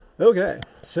Okay,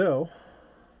 so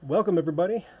welcome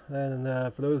everybody,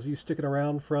 and for those of you sticking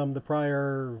around from the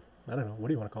prior, I don't know, what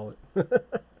do you want to call it?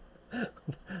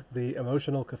 The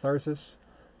emotional catharsis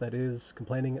that is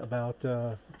complaining about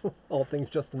all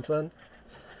things Justin Sun.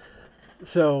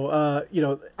 So,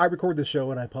 I record this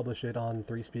show and I publish it on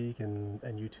 3Speak and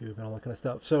YouTube and all that kind of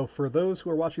stuff. So, for those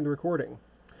who are watching the recording,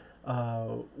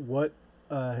 what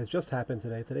has just happened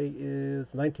today? Today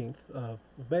is 19th of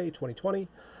May 2020.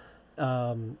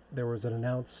 There was an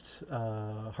announced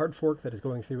hard fork that is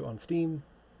going through on Steam,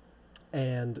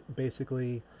 and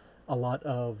basically, a lot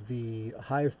of the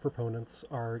Hive proponents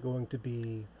are going to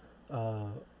be,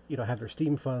 have their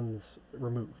Steam funds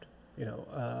removed.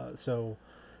 So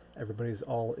everybody's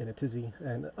all in a tizzy,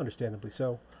 and understandably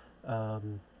so.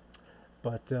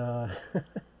 But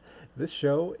this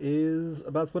show is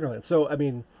about Splinterlands. So, I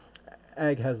mean,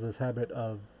 Ag has this habit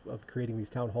of creating these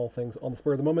town hall things on the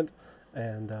spur of the moment,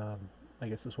 and I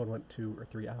guess this one went 2 or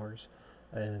 3 hours,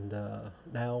 and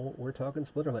now we're talking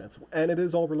Splinterlands, and it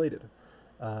is all related,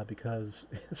 because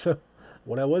so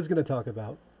what I was going to talk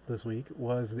about this week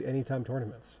was the Anytime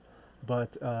tournaments,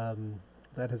 but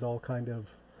that has all kind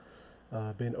of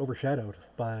been overshadowed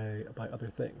by other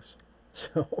things.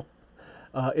 So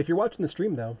if you're watching the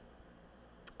stream though,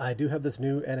 I do have this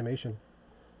new animation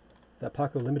that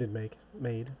Paco Limited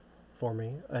made for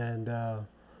me, and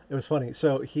it was funny.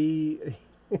 So he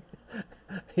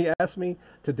asked me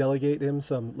to delegate him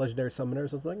some legendary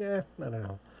summoners. I was like, I don't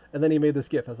know. And then he made this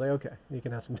GIF. I was like, okay, you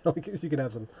can have some delegates. You can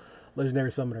have some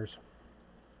legendary summoners.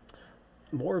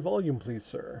 More volume, please,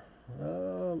 sir.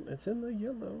 It's in the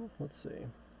yellow. Let's see.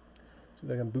 See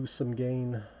if I can boost some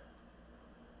gain.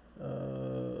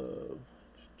 Let's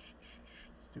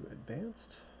do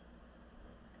advanced.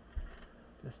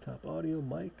 Desktop audio,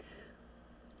 mic.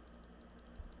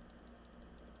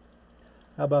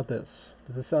 How about this?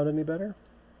 Does this sound any better?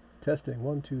 Testing,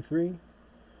 1, 2, 3.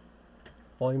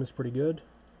 Volume is pretty good.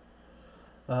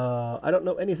 I don't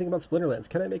know anything about Splinterlands.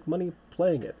 Can I make money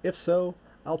playing it? If so,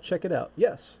 I'll check it out.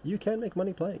 Yes, you can make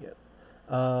money playing it.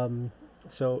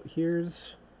 So here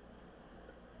is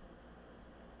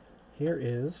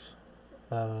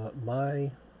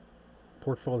my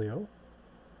portfolio.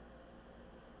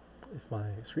 If my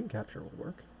screen capture will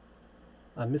work.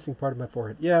 I'm missing part of my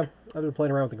forehead. Yeah, I've been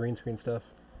playing around with the green screen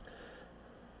stuff.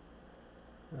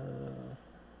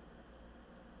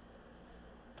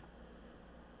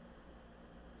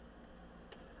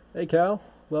 Hey Cal,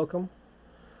 welcome.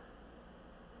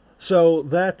 So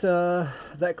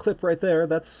that clip right there,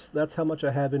 that's how much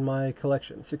I have in my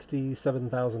collection,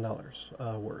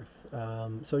 $67,000 worth.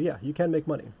 So yeah, you can make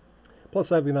money.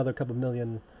 Plus, I have another couple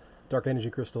million dark energy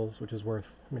crystals, which is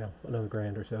worth another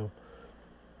grand or so.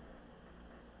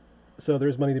 So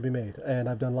there's money to be made, and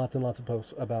I've done lots and lots of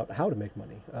posts about how to make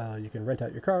money. You can rent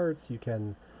out your cards. You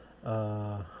can,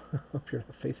 if you're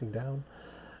not facing down,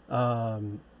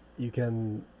 you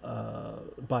can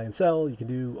buy and sell. You can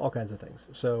do all kinds of things.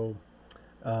 So,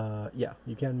 yeah,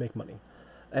 you can make money,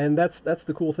 and that's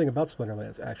the cool thing about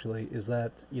Splinterlands. Actually, is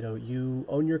that you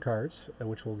own your cards,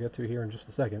 which we'll get to here in just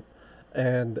a second,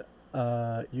 and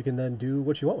you can then do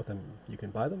what you want with them. You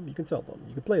can buy them. You can sell them.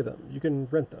 You can play them. You can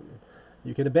rent them.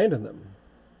 You can abandon them,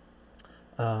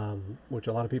 which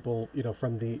a lot of people,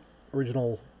 from the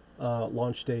original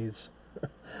launch days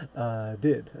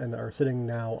did, and are sitting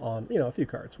now on, a few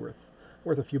cards worth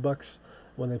a few bucks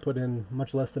when they put in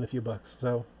much less than a few bucks.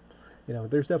 So,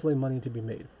 there's definitely money to be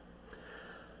made.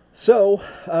 So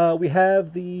we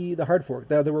have the hard fork.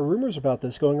 Now there were rumors about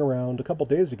this going around a couple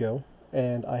days ago,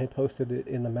 and I had posted it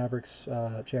in the Mavericks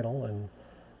channel, and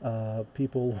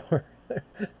people were.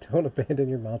 Don't abandon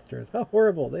your monsters. How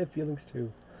horrible. They have feelings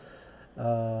too.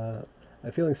 I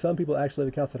have feeling some people actually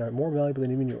have accounts that are more valuable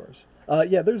than even yours.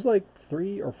 Yeah, there's like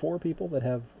 3 or 4 people that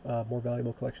have more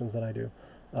valuable collections than I do.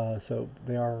 So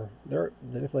they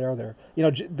definitely are there.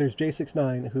 There's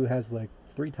J69 who has like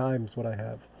 3 times what I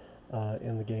have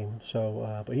in the game.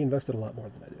 So, but he invested a lot more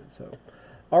than I did. So,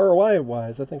 ROI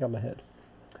wise, I think I'm ahead.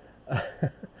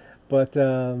 But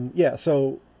yeah,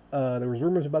 so there was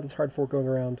rumors about this hard fork going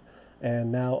around.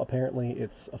 And now apparently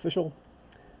it's official,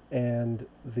 and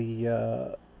the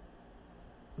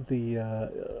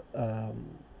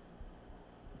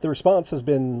response has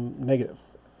been negative,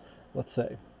 let's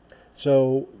say.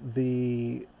 So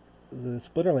the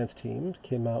Splinterlands team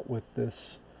came out with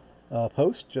this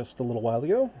post just a little while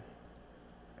ago.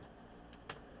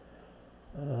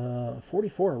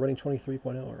 44 running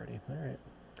 23.0 already. All right.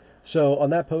 So on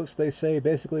that post, they say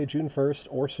basically June 1st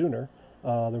or sooner,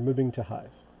 they're moving to Hive.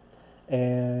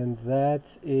 And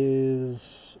that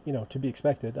is, to be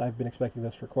expected. I've been expecting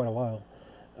this for quite a while.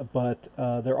 but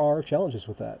there are challenges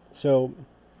with that. So,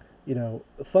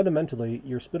 fundamentally,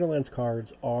 your Splinterlands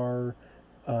cards are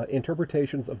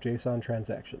interpretations of JSON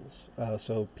transactions.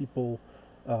 So people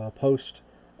post,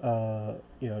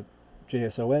 you know,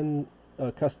 JSON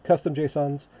custom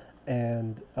JSONs,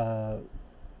 and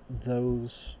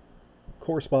those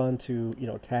correspond to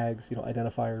tags,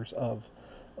 identifiers of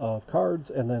cards,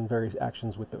 and then various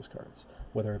actions with those cards,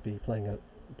 whether it be playing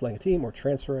a team or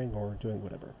transferring or doing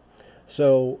whatever.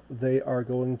 So they are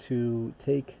going to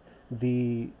take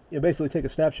basically take a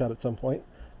snapshot at some point,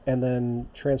 and then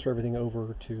transfer everything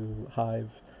over to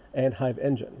Hive and Hive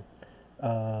Engine.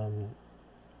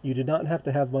 You do not have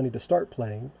to have money to start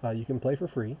playing. You can play for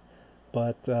free,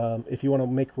 but if you want to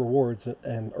make rewards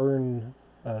and earn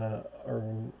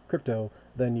crypto,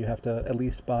 then you have to at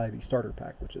least buy the starter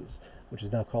pack, which is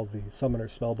now called the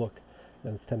Summoner's Spellbook,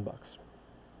 and it's $10.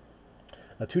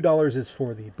 $2 is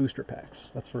for the booster packs.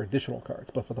 That's for additional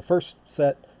cards, but for the first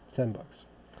set, $10.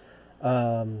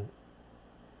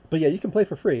 But yeah, you can play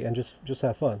for free and just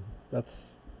have fun.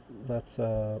 That's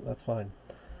fine.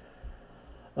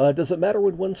 Does it matter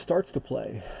when one starts to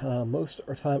play? Most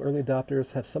time early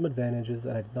adopters have some advantages,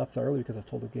 and I did not start early because I was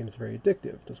told the game is very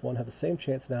addictive. Does one have the same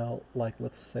chance now, like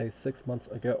let's say 6 months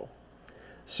ago?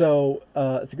 So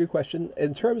it's a good question.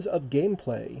 In terms of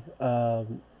gameplay,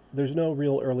 there's no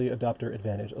real early adopter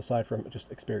advantage aside from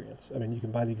just experience. I mean, you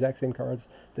can buy the exact same cards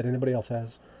that anybody else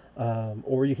has,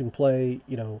 or you can play,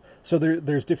 so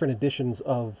there's different editions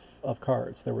of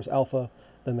cards. There was Alpha,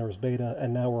 then there was Beta,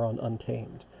 and now we're on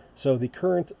Untamed. So the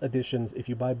current editions, if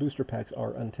you buy booster packs,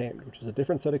 are Untamed, which is a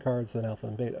different set of cards than Alpha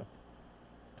and Beta.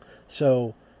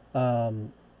 So, but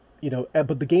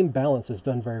the game balance is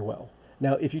done very well.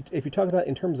 Now, if you talk about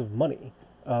in terms of money,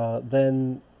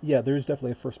 then yeah, there's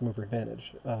definitely a first mover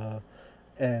advantage.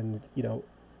 And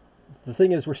the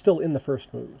thing is, we're still in the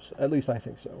first moves. At least I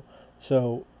think so.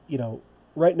 So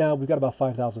right now we've got about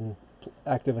 5,000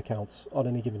 active accounts on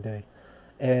any given day,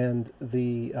 and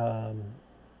the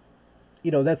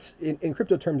that's in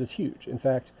crypto terms is huge. In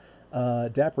fact,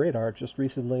 DappRadar just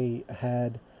recently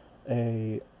had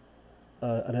an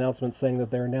announcement saying that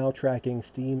they're now tracking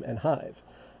Steam and Hive,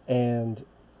 and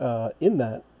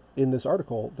in this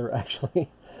article they're actually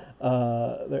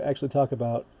talk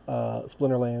about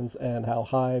Splinterlands and how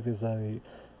Hive is a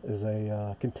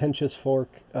contentious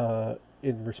fork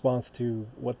in response to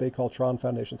what they call Tron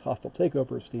Foundation's hostile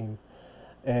takeover of Steam,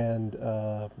 and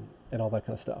all that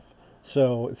kind of stuff.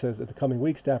 So it says, in the coming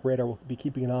weeks, DappRadar will be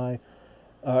keeping a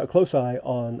close eye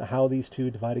on how these two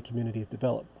divided communities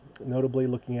develop, notably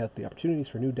looking at the opportunities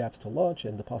for new dApps to launch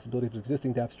and the possibility of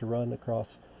existing dApps to run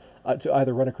across, to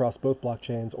either run across both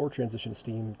blockchains or transition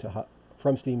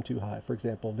from Steam to Hive. For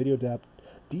example, Video dApp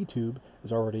DTube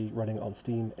is already running on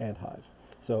Steam and Hive.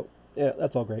 So yeah,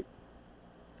 that's all great.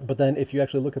 But then if you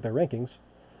actually look at their rankings,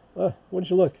 wouldn't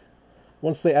you look?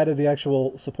 Once they added the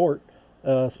actual support,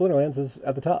 Splinterlands is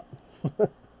at the top.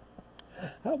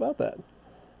 How about that?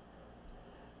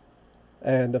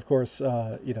 And of course,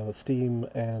 Steam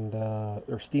and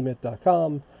or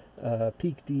Steemit.com,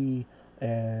 PeakD,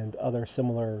 and other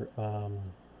similar,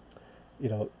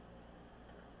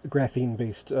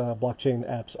 graphene-based blockchain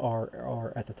apps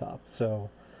are at the top. So,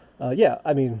 yeah,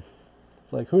 I mean,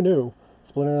 it's like, who knew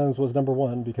Splinterlands was number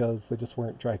 1 because they just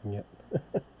weren't tracking it.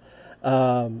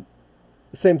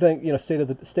 Same thing, state of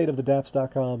the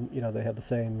dapps.com, they have the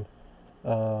same,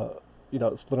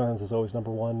 Splinterlands is always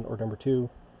number 1 or number 2,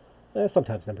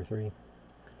 sometimes number 3.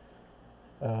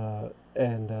 So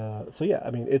yeah,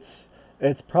 I mean, it's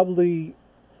probably,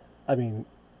 I mean,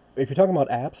 if you're talking about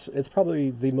apps, it's probably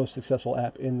the most successful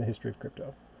app in the history of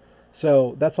crypto.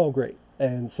 So that's all great.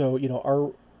 And so,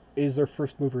 is there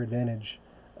first mover advantage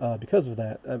because of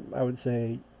that? I would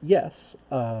say yes.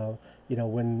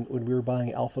 When we were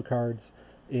buying alpha cards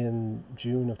in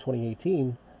June of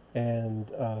 2018, and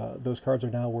those cards are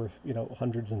now worth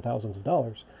hundreds and thousands of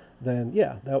dollars, then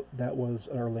yeah, that was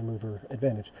an early mover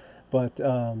advantage. But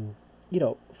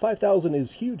 5,000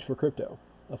 is huge for crypto,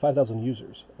 5,000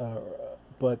 users,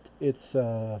 but it's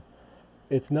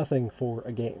nothing for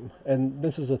a game. And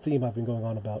this is a theme I've been going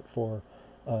on about for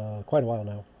quite a while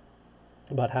now,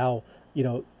 about how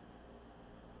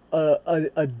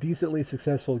a decently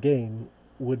successful game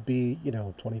would be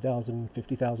 20,000,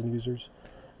 50,000 users,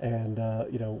 and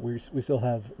we still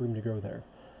have room to grow there.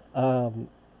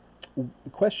 The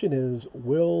question is,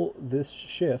 will this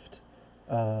shift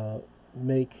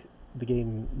make the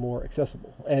game more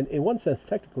accessible? And in one sense,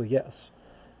 technically, yes.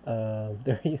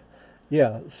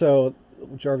 Yeah. So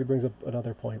Jarvie brings up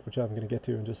another point, which I'm going to get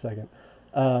to in just a second.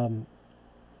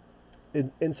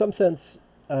 In some sense,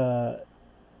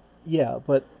 yeah,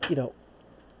 but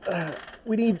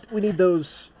we need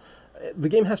those. The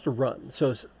game has to run,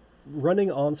 so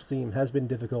running on Steam has been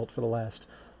difficult for the last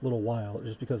little while,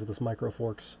 just because of this micro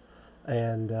forks,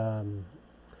 and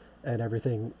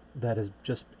everything that is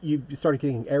just you started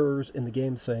getting errors in the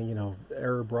game saying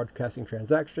error broadcasting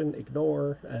transaction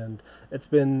ignore, and it's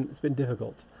been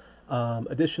difficult.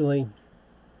 Additionally,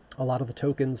 a lot of the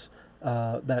tokens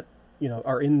that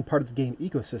are in part of the game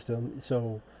ecosystem.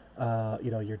 So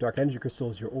your dark energy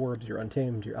crystals, your orbs, your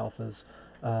untamed, your alphas,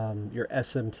 your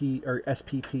SMT or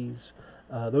SPTs.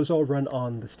 Those all run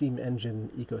on the Steam Engine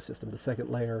ecosystem, the second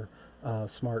layer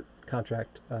smart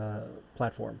contract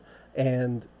platform,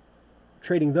 and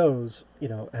trading those,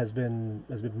 has been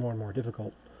more and more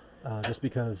difficult, just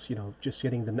because just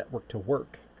getting the network to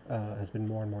work has been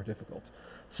more and more difficult.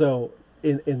 So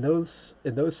in those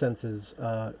senses,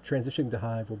 transitioning to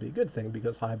Hive will be a good thing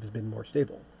because Hive has been more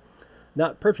stable,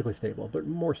 not perfectly stable, but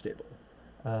more stable.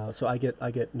 So I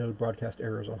get node broadcast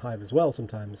errors on Hive as well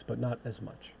sometimes, but not as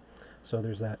much. So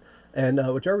there's that. And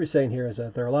what Jarvis saying here is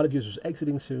that there are a lot of users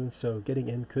exiting soon, so getting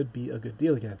in could be a good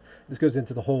deal again. This goes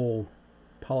into the whole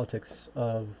politics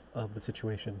of the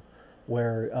situation,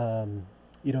 where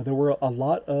there were a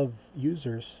lot of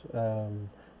users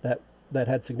that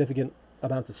had significant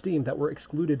amounts of Steam that were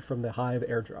excluded from the Hive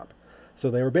airdrop.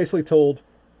 So they were basically told,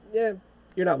 "Yeah,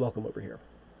 you're not welcome over here."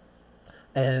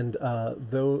 And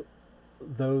though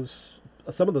those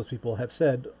some of those people have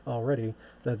said already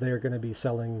that they're going to be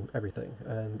selling everything,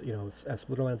 and as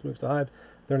Splinterlands moves to Hive,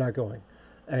 they're not going,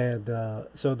 and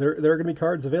so there are going to be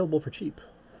cards available for cheap.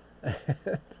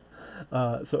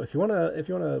 So if you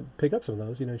wanna pick up some of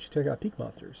those, you should check out Peak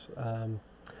Monsters.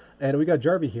 And we got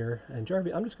Jarvie here, and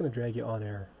Jarvie, I'm just going to drag you on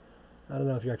air. I don't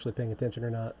know if you're actually paying attention or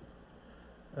not.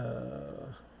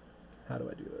 How do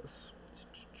I do this?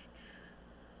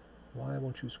 Why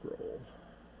won't you scroll?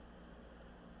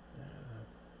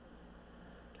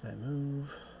 Can I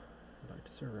move? Back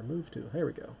to server. Move to. Here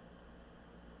we go.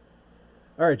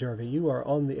 All right, Jarvie, you are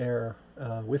on the air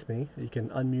with me. You can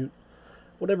unmute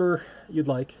whatever you'd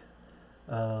like,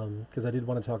 because I did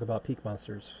want to talk about Peak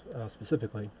Monsters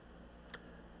specifically.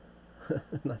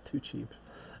 Not too cheap.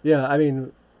 Yeah, I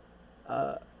mean,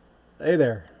 hey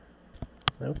there.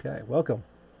 Okay, welcome.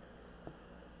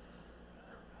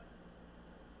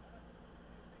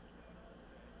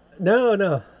 No,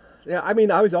 no. Yeah, I mean,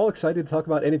 I was all excited to talk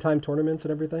about anytime tournaments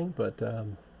and everything, but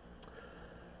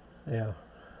yeah.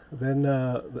 Then,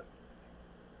 oh,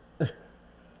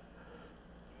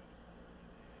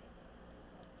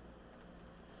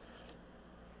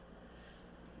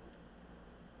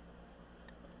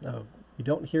 you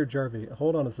don't hear Jarvie.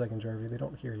 Hold on a second, Jarvie. They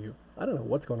don't hear you. I don't know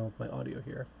what's going on with my audio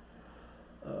here.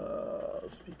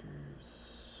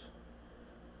 Speakers,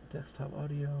 desktop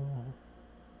audio.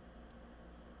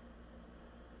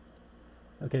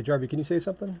 Okay, Jarvie, can you say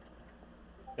something?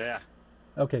 Yeah.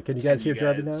 Okay, can you Can guys you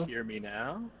hear Jarvie guys now? hear me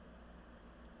now?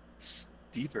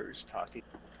 Stever's talking.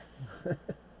 Let's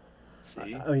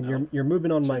see. I mean, No. you're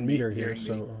moving on Is my your meat meter here,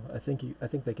 hearing me? so I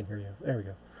think they can hear you. There we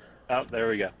go. Oh, there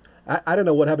we go. I don't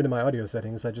know what happened to my audio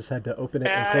settings. I just had to open it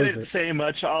and I close didn't it. say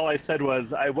much. All I said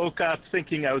was I woke up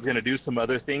thinking I was going to do some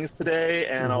other things today,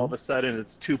 and all Mm-hmm. of a sudden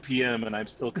it's 2 p.m. and I'm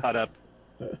still caught up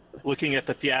looking at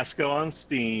the fiasco on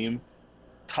Steam,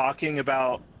 talking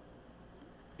about,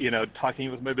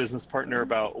 talking with my business partner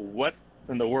about what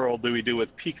in the world do we do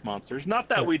with Peak Monsters. Not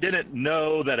that Right, we didn't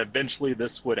know that eventually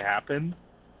this would happen,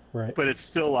 right, but it's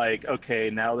still like, okay,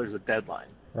 now there's a deadline,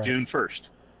 right. June 1st.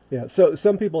 Yeah. So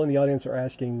some people in the audience are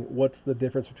asking, what's the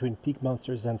difference between Peak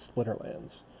Monsters and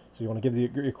Splinterlands? So you want to give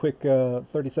your quick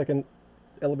 30-second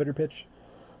elevator pitch?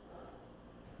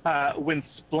 When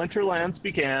Splinterlands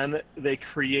began, they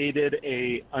created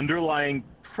a underlying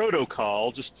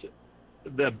protocol, just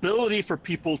the ability for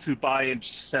people to buy and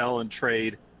sell and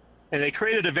trade, and they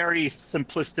created a very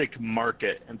simplistic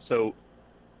market. And so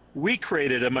we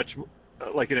created a much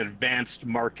like an advanced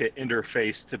market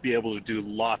interface to be able to do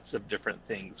lots of different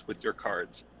things with your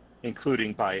cards,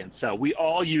 including buy and sell. We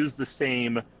all use the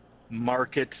same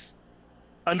market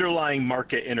underlying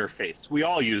market interface. We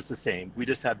all use the same. We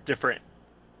just have different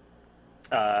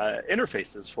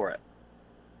interfaces for it.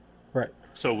 Right.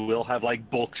 So we'll have like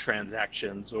bulk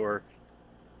transactions or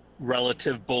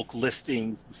relative bulk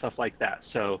listings and stuff like that.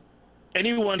 So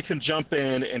anyone can jump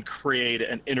in and create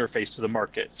an interface to the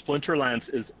market.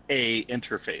 Splinterlands is a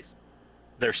interface.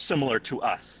 They're similar to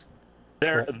us.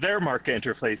 Right. Their market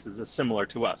interface is similar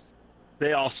to us.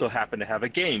 They also happen to have a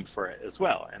game for it as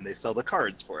well, and they sell the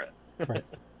cards for it. Right.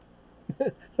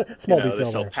 Small They detail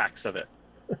sell there. packs of it.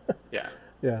 Yeah.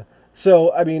 Yeah.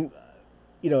 So I mean,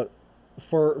 you know,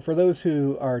 for those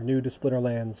who are new to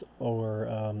Splinterlands or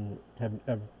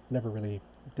have never really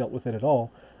dealt with it at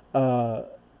all, uh,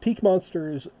 Peak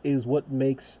Monsters is what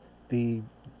makes the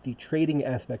the trading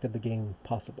aspect of the game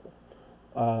possible.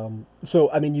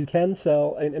 So I mean, you can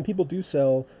sell, and people do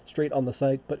sell straight on the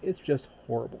site, but it's just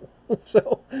horrible.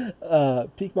 So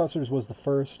Peak Monsters was the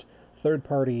first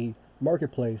third-party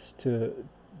marketplace to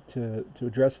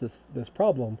address this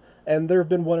problem, and there have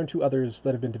been one or two others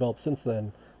that have been developed since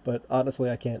then. But honestly,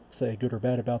 I can't say good or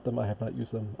bad about them. I have not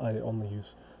used them. I only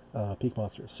use Peak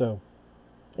Monsters. So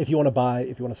if you want to buy,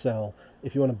 if you want to sell,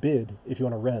 if you want to bid, if you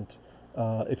want to rent,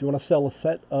 if you want to sell a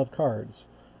set of cards,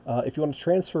 if you want to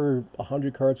transfer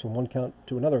 100 cards from one account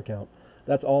to another account,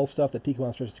 that's all stuff that Peak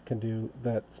Monsters can do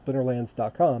that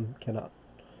Splinterlands.com cannot.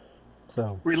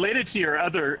 So, Related to your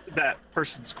other that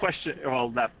person's question, well,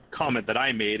 that comment that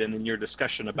I made, and in your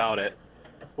discussion about it,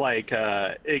 like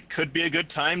it could be a good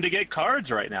time to get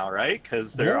cards right now, right?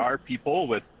 Because there yeah, are people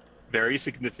with very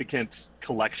significant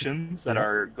collections that yeah,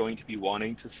 are going to be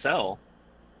wanting to sell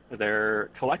their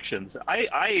collections.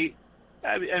 I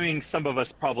mean, some of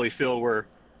us probably feel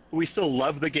we still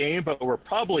love the game, but we're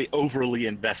probably overly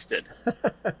invested.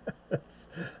 that's,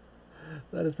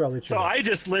 that is probably So true. I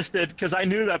just listed because I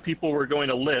knew that people were going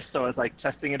to list, so I was like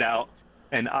testing it out,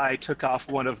 and I took off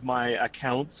one of my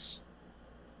accounts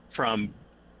from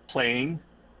playing,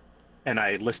 and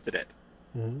I listed it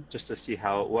Hmm. just to see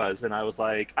how it was. And I was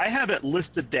like, I have it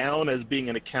listed down as being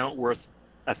an account worth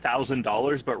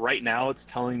 $1,000, but right now it's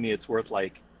telling me it's worth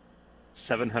like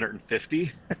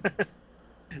 750.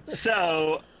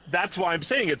 So that's why I'm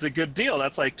saying it's a good deal.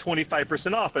 That's like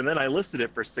 25% off, and then I listed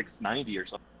it for 690 or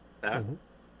something like that. Hmm.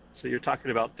 So you're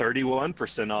talking about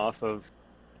 31% off of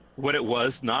what it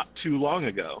was not too long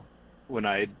ago when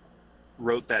I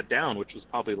wrote that down, which was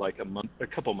probably like a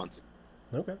couple months ago.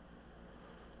 Okay,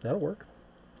 that'll work.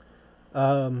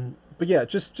 But yeah,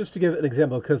 just to give an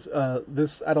example, because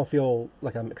this I don't feel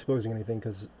like I'm exposing anything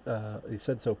because he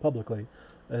said so publicly.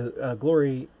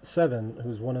 Glory Seven,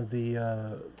 who's one of the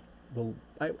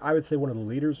I would say one of the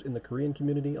leaders in the Korean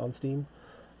community on Steam,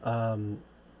 um,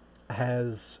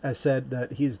 has said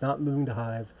that he's not moving to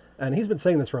Hive, and he's been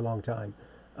saying this for a long time,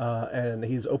 and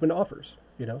he's open to offers.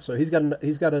 You know, so he's got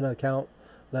an account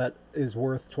that is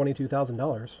worth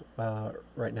 $22,000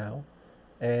 right now,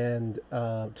 and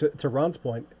to Ron's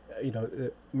point, you know,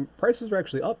 prices are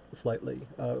actually up slightly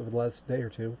over the last day or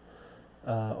two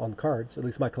on cards. At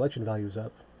least my collection value is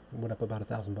up. It went up about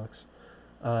 $1,000.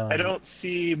 I Um, don't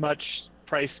see much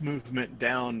price movement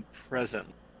down present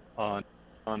on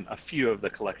a few of the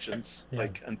collections, yeah,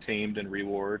 like Untamed and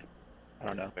Reward. I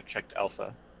don't know. I checked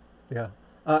Alpha. yeah.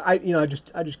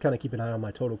 I just kind of keep an eye on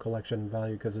my total collection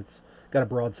value because it's got a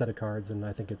broad set of cards, and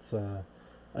I think it's a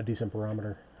decent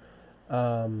barometer.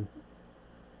 Um,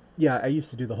 yeah, I used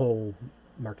to do the whole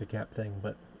market cap thing,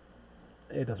 but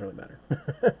it doesn't really matter.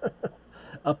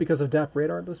 Up because of DAP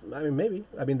Radar? I mean, maybe.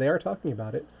 I mean, they are talking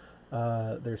about it.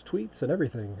 There's tweets and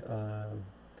everything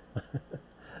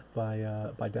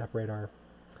by DAP Radar.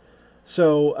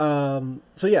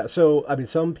 So yeah. So I mean,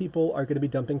 some people are going to be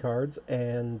dumping cards,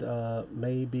 and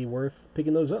may be worth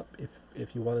picking those up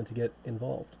if you wanted to get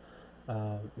involved,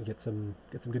 and get some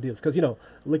good deals. Because you know,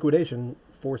 liquidation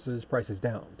forces prices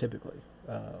down typically.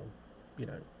 You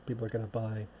know, people are going to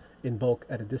buy in bulk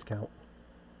at a discount.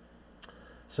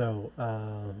 So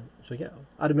yeah,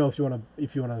 I don't know if you want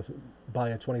to buy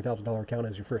a $20,000 account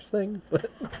as your first thing, but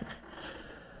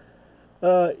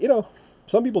you know,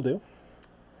 some people do.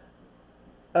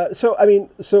 So I mean,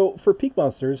 so for Peak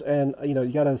Monsters, and you know,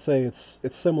 you gotta say it's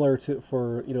similar to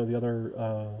for you know the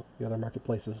other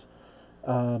marketplaces.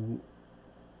 Um,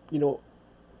 you know,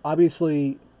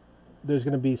 obviously, there's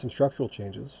going to be some structural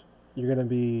changes. You're going to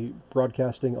be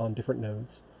broadcasting on different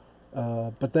nodes.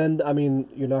 But then, I mean,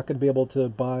 you're not going to be able to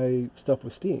buy stuff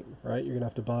with Steam, right? You're going to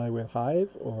have to buy with Hive,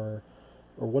 or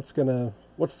what's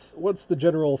the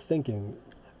general thinking,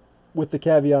 with the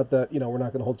caveat that you know we're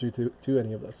not going to hold you to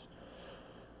any of this.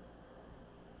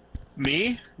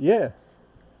 Me? Yeah,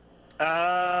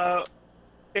 Uh,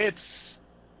 it's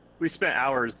we spent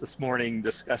hours this morning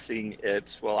discussing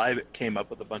it. Well, I came up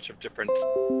with a bunch of different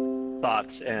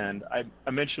thoughts, and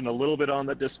I mentioned a little bit on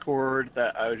the Discord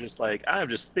that I was just like, I'm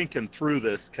just thinking through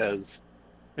this because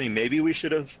I mean, maybe we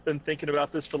should have been thinking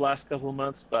about this for the last couple of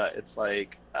months, but it's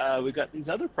like we've got these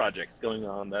other projects going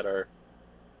on that are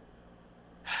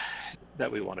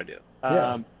that we want to do.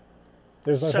 yeah.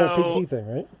 There's that whole Peak So D thing,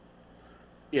 right?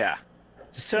 yeah,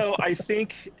 so I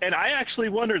think, and I actually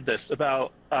wondered this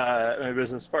about my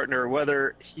business partner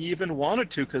whether he even wanted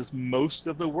to, because most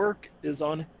of the work is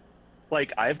on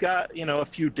like I've got, a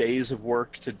few days of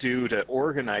work to do to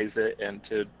organize it and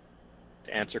to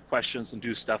answer questions and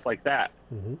do stuff like that.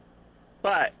 Mm-hmm.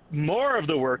 But more of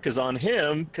the work is on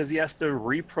him because he has to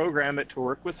reprogram it to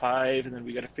work with Hive, and then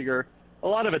we got to figure a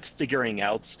lot of it's figuring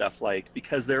out stuff like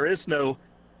because there is no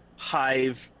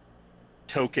Hive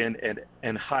token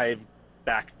and Hive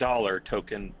back dollar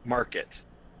token market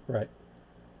Right.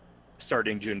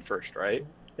 starting June 1st, right?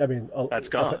 I mean, That's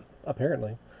gone.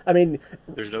 Apparently. I mean,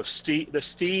 There's no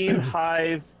Steam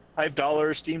Hive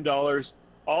dollars, Steam dollars,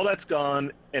 all that's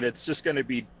gone, and it's just going to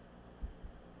be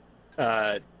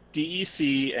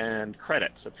DEC and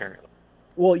credits apparently.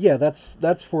 well, yeah, that's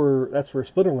for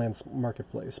Splinterlands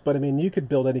marketplace. But I mean, you could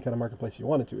build any kind of marketplace you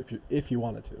wanted to if you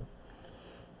wanted to.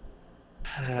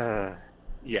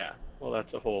 Yeah, well,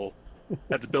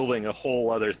 that's building a whole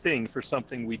other thing for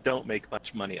something we don't make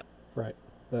much money on. Right.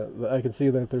 I can see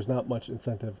that there's not much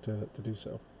incentive to do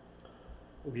so.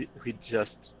 We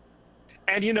just,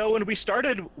 and when we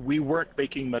started, we weren't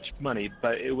making much money,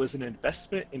 but it was an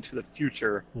investment into the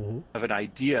future Mm-hmm. of an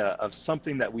idea of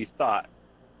something that we thought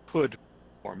could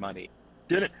more money.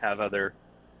 Didn't have other,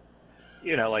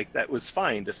 like that was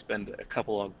fine to spend a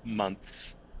couple of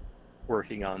months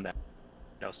working on that,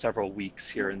 several weeks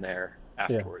here and there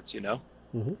afterwards,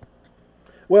 Mm-hmm.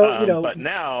 Well, But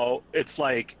now it's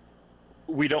like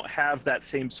we don't have that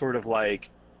same sort of like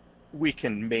we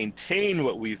can maintain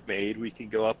what we've made. We can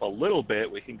go up a little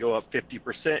bit. We can go up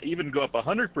 50%, even go up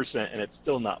 100%, and it's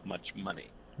still not much money.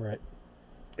 right.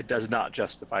 It does not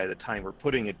justify the time we're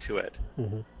putting into it.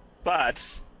 Mm-hmm.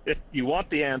 But if you want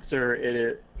the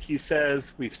answer, he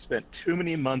says we've spent too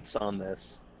many months on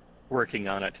this, working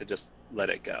on it to just let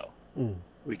it go. Mm.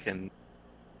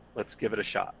 Let's give it a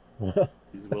shot.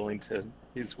 He's willing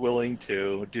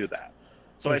to do that.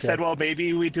 So I Okay. said, well,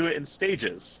 maybe we do it in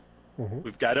stages. Mm-hmm.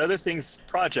 We've got other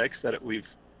projects that we've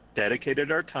dedicated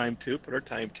put our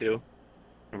time to,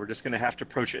 and we're just going to have to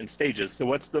approach it in stages. So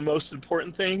what's the most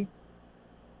important thing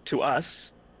to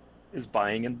us is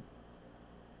buying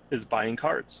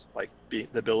cards, like the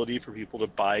ability for people to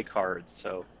buy cards.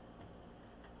 So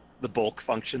the bulk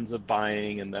functions of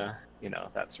buying and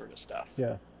that sort of stuff.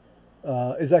 Yeah.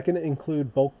 Is that going to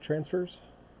include bulk transfers?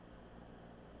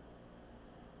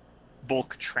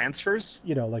 Bulk transfers.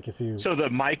 Like if you. So the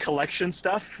My Collection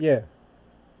stuff. Yeah.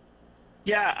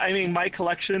 Yeah, I mean, My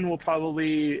Collection will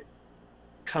probably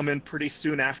come in pretty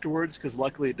soon afterwards because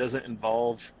luckily it doesn't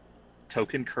involve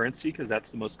token currency because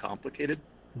that's the most complicated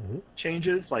Mm-hmm.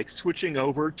 changes. Like switching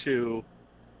over to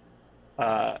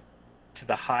the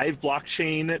Hive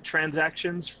blockchain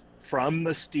transactions from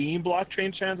the Steam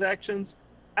blockchain transactions,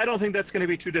 I don't think that's going to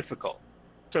be too difficult.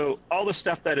 So all the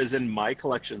stuff that is in My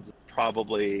Collections is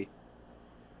probably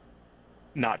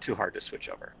not too hard to switch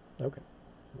over. Okay.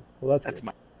 Well, that's That's good.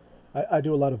 my I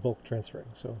do a lot of bulk transferring,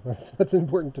 so that's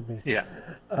important to me. yeah.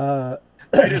 Uh,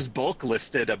 I just bulk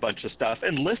listed a bunch of stuff,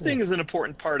 and listing is an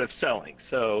important part of selling.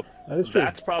 So that is true.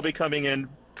 that's probably coming in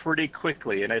pretty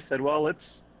quickly. And I said, well,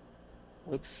 let's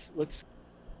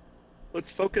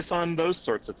focus on those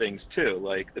sorts of things too,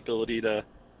 like the ability to.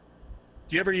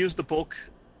 Do you ever use the bulk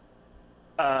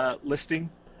listing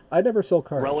I never sell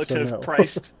cards. relative so no.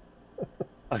 priced?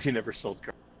 Oh, you never sold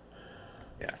cards.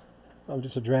 Yeah. I'm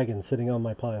just a dragon sitting on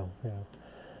my pile.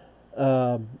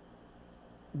 But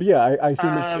yeah, I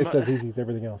assume it's as easy as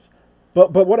everything else.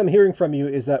 But what I'm hearing from you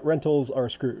is that rentals are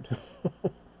screwed.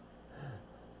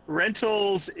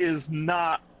 Rentals is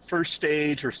not first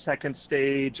stage or second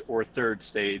stage or third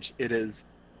stage. It is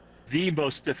the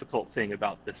most difficult thing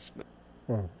about this.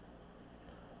 Hmm.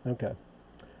 Okay.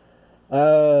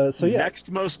 So yeah.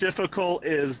 Next most difficult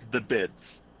is the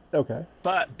bids. Okay.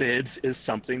 But bids is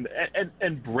something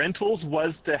and rentals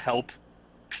was to help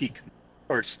Peak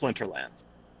or Splinterlands.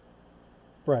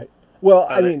 Right. Well,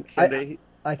 I But mean,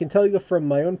 I can tell you from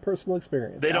my own personal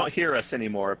experience. they don't hear us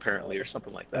anymore apparently, or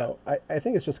something like that. No, I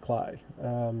think it's just Cly.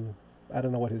 I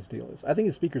don't know what his deal is. I think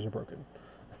his speakers are broken.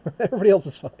 Everybody else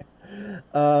is fine.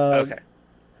 Okay.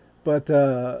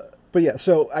 But yeah,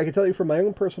 so I can tell you from my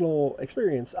own personal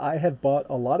experience, I have bought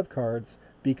a lot of cards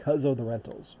because of the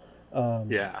rentals.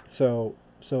 Yeah. So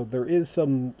there is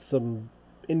some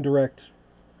indirect,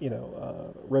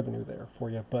 revenue there for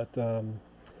you. But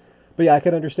yeah, I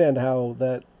can understand how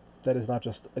that is not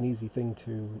just an easy thing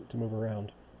to move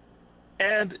around.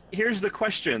 And here's the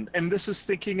question, and this is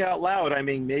thinking out loud. I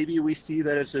mean, maybe we see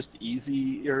that it's just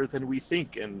easier than we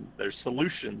think, and there's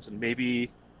solutions, and maybe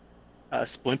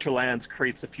Splinterlands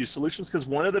creates a few solutions, because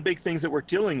one of the big things that we're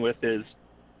dealing with is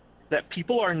that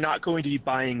people are not going to be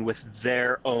buying with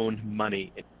their own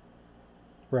money.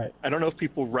 Right. I don't know if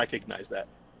people recognize that.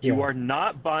 You Yeah. are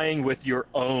not buying with your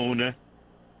own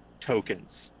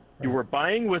tokens. You Uh-huh. were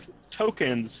buying with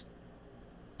tokens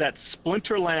that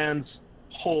Splinterlands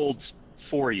holds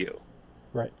for you,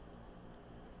 Right.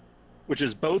 which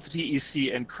is both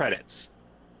DEC and credits.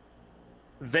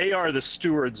 They are the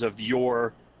stewards of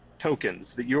your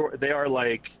tokens. They are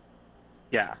like,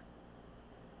 yeah.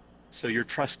 So you're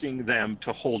trusting them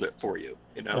to hold it for you,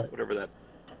 Right. whatever that.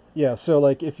 Yeah. So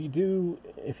like if you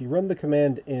run the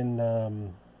command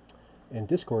in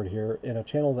Discord here in a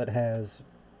channel that has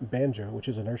Banjo, which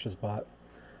is Inertia's bot,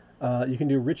 you can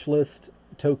do rich list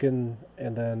token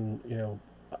and then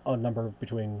a number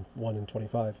between 1 and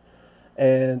 25,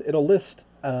 and it'll list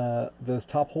the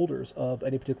top holders of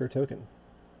any particular token.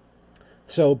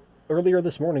 So earlier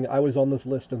this morning, I was on this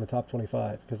list in the top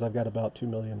 25 because I've got about 2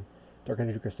 million Dark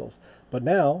Energy crystals. But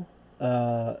now,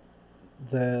 uh,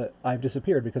 I've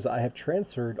disappeared because I have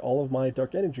transferred all of my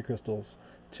Dark Energy crystals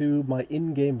to my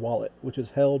in-game wallet, which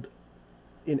is held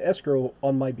in escrow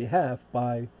on my behalf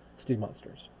by Steam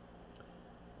Monsters.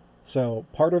 So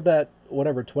part of that,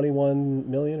 whatever, 21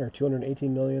 million or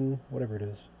 218 million, whatever it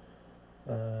is,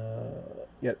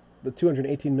 yeah, the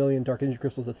 218 million Dark Energy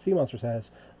crystals that Steam Monsters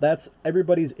has, that's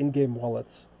everybody's in-game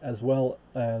wallets as well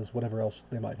as whatever else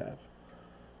they might have.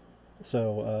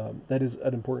 So that is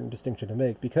an important distinction to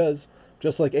make because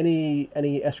just like any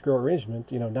escrow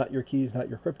arrangement, not your keys, not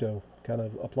your crypto, kind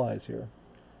of applies here.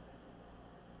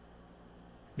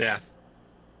 Yeah.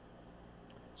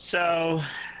 So,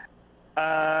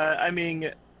 I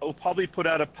mean, we'll probably put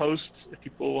out a post if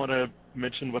people want to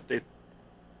mention what they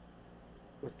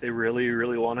really,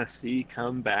 really want to see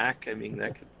come back. I mean,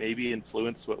 that could maybe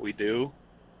influence what we do.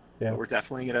 Yeah, But we're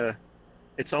definitely gonna.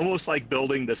 It's almost like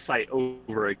building the site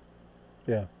over again,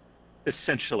 yeah,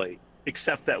 essentially,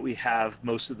 except that we have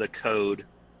most of the code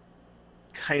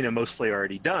kind of mostly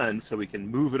already done, so we can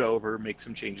move it over, make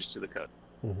some changes to the code.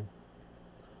 hmm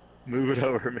Move it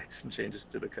over, make some changes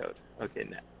to the code. Okay,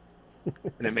 now.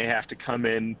 And it may have to come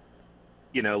in,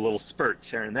 little spurts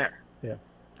here and there. yeah.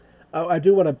 Oh, I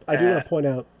do want to Uh, point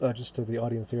out just to the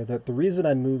audience here that the reason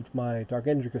I moved my Dark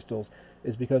Energy crystals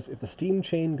is because if the Steam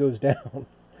chain goes down,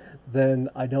 then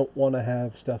I don't want to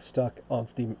have stuff stuck on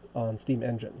Steam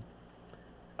Engine.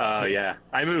 So yeah,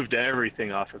 I moved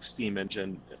everything off of Steam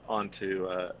Engine onto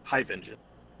Hive Engine.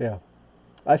 yeah,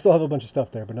 I still have a bunch of stuff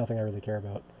there, but nothing I really care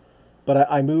about. But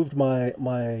I moved my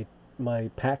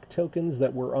pack tokens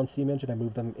that were on Steam Engine. I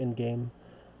moved them in game,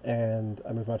 and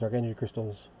I moved my Dark Energy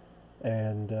crystals,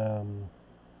 and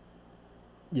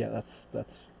yeah, that's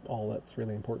all that's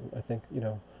really important. I think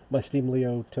my Steam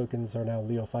Leo tokens are now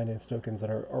Leo Finance tokens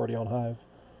that are already on Hive,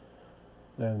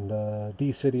 and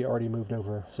D City already moved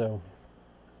over. So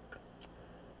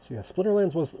yeah,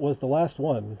 Splinterlands was the last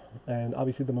one, and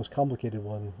obviously the most complicated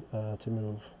one to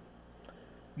move.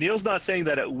 Neil's not saying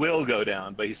that it will go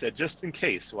down, but he said just in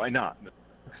case, why not?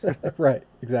 Right,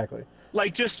 exactly.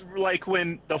 Like just like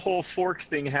when the whole fork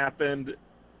thing happened,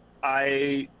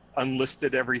 I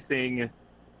unlisted everything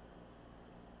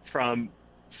from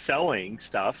selling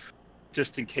stuff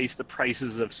just in case the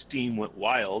prices of Steam went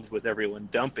wild with everyone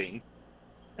dumping.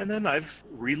 And then I've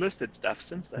relisted stuff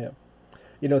since then.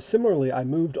 Yeah. Similarly, I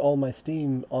moved all my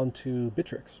Steam onto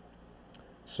Bittrex.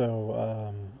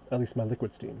 So, at least my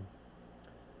liquid Steam.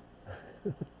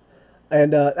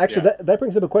 And actually, Yeah. that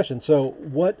brings up a question. So,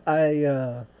 what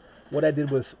I did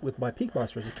was with my Peak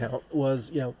Monsters account was,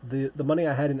 the money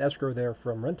I had in escrow there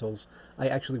from rentals, I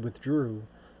actually withdrew,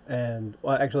 and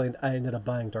well, actually, I ended up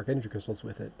buying Dark Energy crystals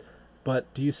with it.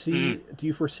 But Mm. do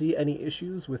you foresee any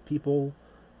issues with people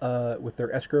with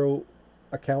their escrow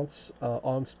accounts Oh,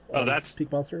 on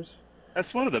Peak Monsters?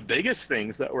 that's one of the biggest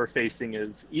things that we're facing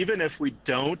is even if we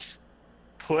don't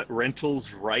put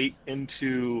rentals right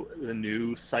into the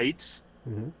new sites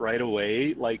Mm-hmm. right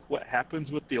away, like what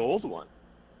happens with the old one?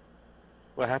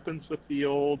 What happens with the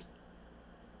old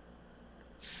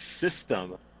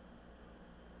system?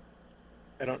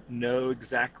 I don't know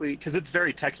exactly because it's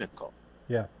very technical.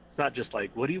 Yeah. It's not just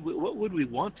like what would we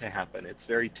want to happen? It's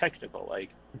very technical. Like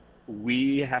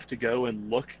we have to go and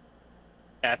look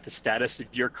at the status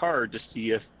of your card to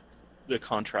see if the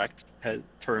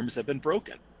terms have been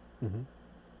broken. Mm-hmm.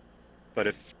 But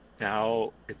if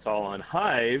now it's all on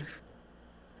Hive,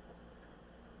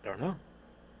 I don't know.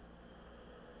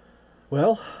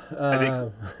 Well, I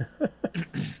think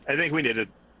I think we need to.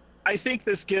 I think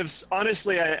this gives.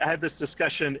 Honestly, I had this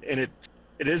discussion, and it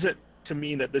isn't to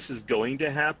mean that this is going to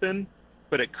happen,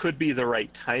 but it could be the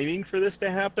right timing for this to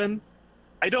happen.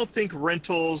 I don't think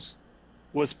rentals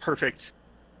was perfect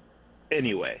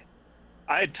anyway.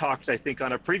 I had talked, I think,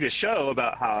 on a previous show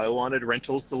about how I wanted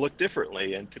rentals to look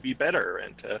differently and to be better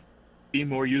and to be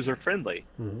more user friendly.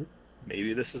 mm-hmm.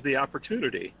 Maybe this is the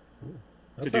opportunity.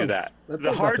 That to do sounds that. that The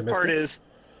sounds hard part optimistic. is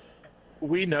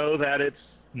we know that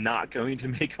it's not going to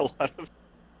make a lot of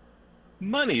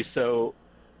money. So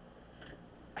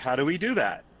how do we do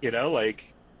that?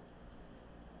 Like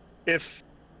if,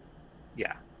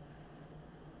 yeah,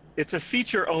 it's a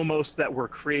feature almost that we're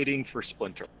creating for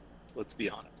Splinter. Let's be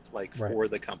honest, like Right. for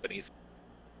the companies,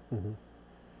 Hmm.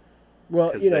 Well,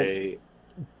 because they,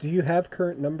 do you have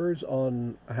current numbers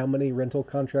on how many rental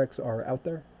contracts are out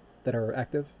there that are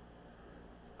active?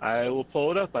 I will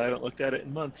pull it up. I haven't looked at it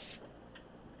in months.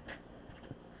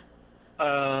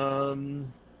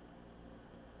 Um,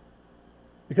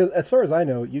 Because as far as I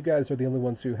know, you guys are the only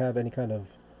ones who have any kind of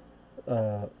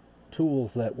uh,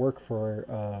 tools that work for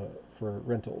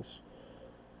rentals.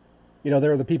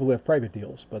 There are the people who have private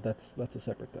deals, but that's a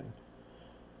separate thing.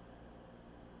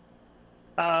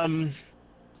 um,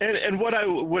 and what I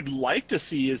would like to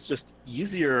see is just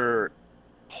easier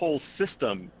whole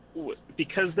system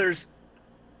because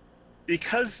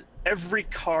because every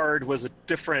card was a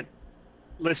different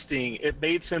listing. It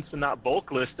made sense to not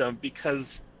bulk list them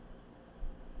because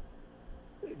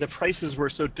the prices were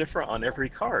so different on every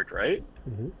card, right?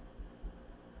 Hmm.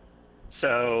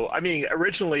 So, I mean,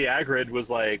 originally Agrid was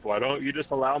like, why don't you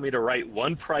just allow me to write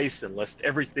one price and list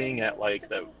everything at like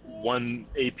the one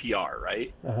APR,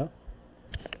 right? Uh huh.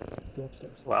 Go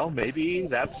upstairs. Well, maybe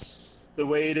that's the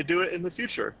way to do it in the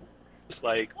future. It's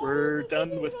like we're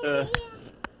done with the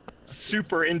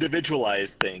super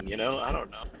individualized thing, I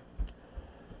don't know.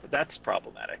 But that's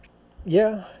problematic.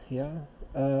 Yeah, yeah.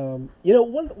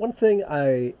 One thing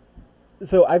I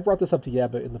brought this up to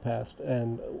Yabba in the past,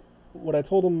 and what I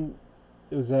told him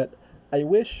was that I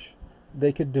wish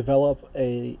they could develop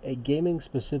a gaming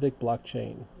specific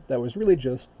blockchain that was really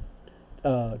just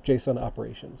JSON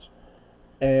operations.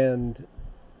 And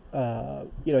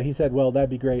he said, well, that'd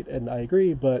be great, and I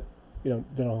agree, but they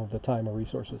don't have the time or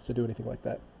resources to do anything like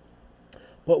that.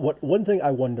 But one thing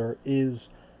I wonder is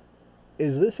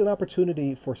this an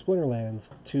opportunity for Splinterlands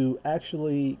to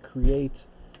actually create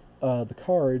the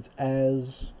cards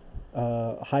as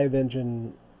Hive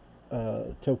Engine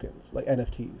tokens, like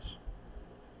NFTs,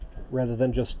 rather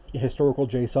than just historical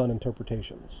JSON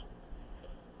interpretations?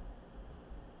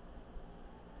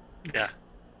 Yeah,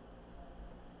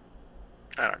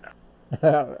 I don't know.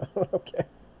 I don't know. Okay.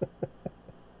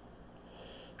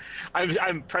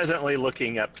 I'm presently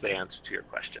looking up the answer to your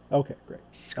question, Okay, great.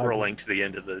 scrolling to the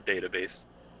end of the database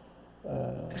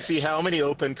Uh, to see how many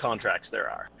open contracts there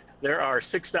are. There are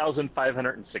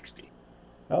 6,560.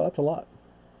 oh, that's a lot.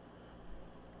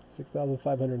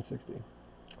 6,560.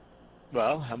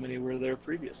 Well, how many were there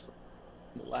previously?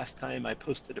 The last time I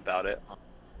posted about it,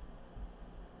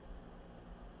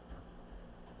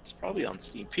 it's probably on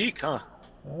Steam Peak, huh?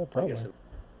 I Probably. guess it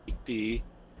would be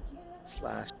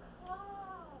slash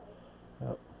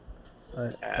Oh,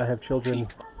 I have children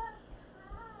Peak.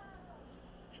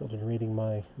 reading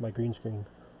my green screen.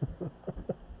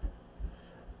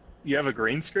 You have a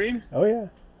green screen? Oh yeah.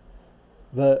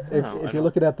 The Oh, I if you're don't.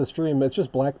 looking at the stream, it's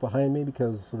just black behind me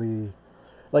because on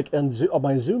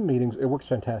my Zoom meetings it works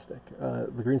fantastic.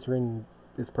 The green screen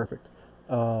is perfect.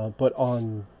 But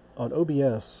on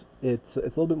OBS it's a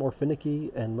little bit more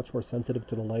finicky and much more sensitive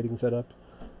to the lighting setup.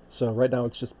 So right now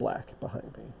it's just black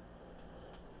behind me.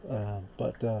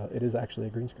 But it is actually a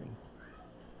green screen.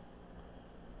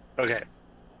 Okay.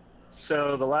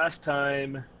 So the last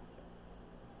time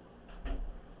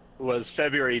was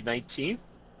February 19th. Is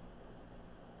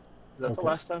that the Okay.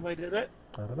 last time I did it?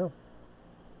 I don't know.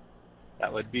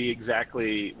 That would be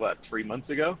exactly, what, 3 months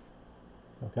ago?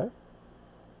 Okay.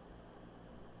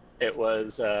 It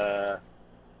was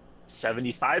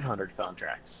 7,500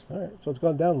 contracts. All right. So it's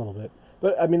gone down a little bit,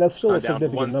 but I mean that's It's still gone a down to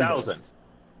significant number. 1,000.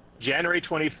 January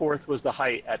 24th was the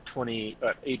height at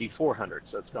 8,400.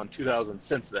 So it's gone 2,000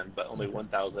 since then, but only Okay.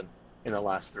 1,000 in the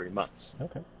last 3 months.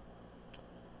 Okay.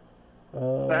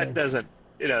 That doesn't,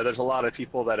 there's a lot of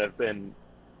people that have been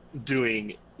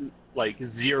doing like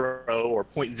 0 or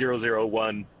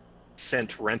 0.001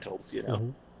 cent rentals,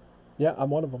 mhm. Yeah, I'm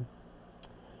one of them.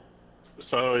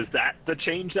 So is that the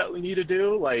change that we need to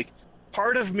do? Like,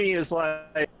 part of me is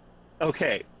like,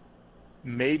 okay,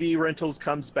 maybe rentals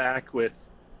comes back with,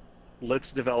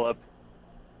 let's develop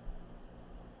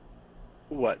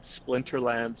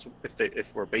Splinterlands.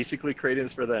 If we're basically creating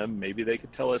this for them, maybe they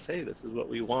could tell us, hey, this is what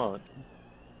we want,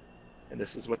 and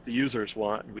this is what the users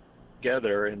want, and we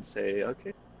together and say,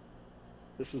 okay,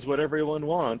 this is what everyone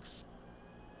wants.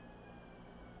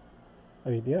 I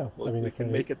mean, yeah. Well, I mean, we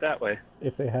can make it that way.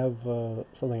 if they have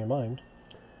something in mind.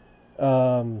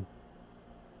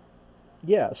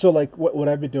 Yeah. So like what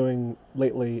I've been doing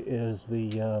lately is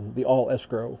the all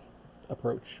escrow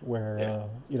approach, where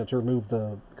Yeah. to remove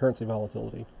the currency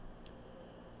volatility,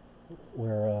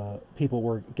 where people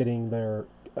were getting their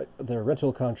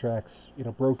rental contracts,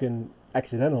 broken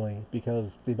accidentally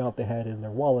because the amount they had in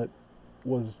their wallet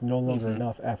was no longer Hmm.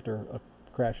 enough after a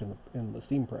crash in the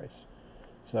Steam price.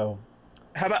 So,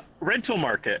 How about rental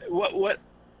market? What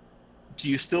do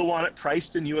you still want it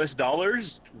priced in US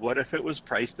dollars? What if it was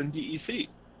priced in DEC?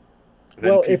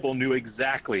 Then well, if people knew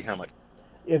exactly how much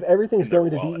if everything's in their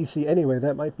going to wallet. DEC anyway,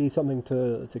 that might be something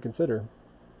to consider.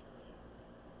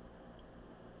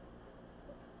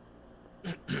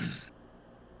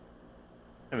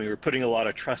 I mean, we're putting a lot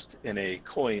of trust in a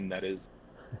coin that is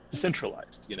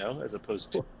centralized, as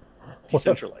opposed to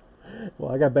decentralized.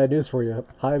 Well, I got bad news for you.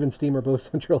 Hive and Steam are both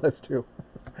centralized too.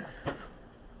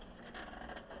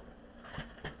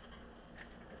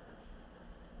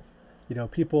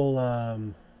 People,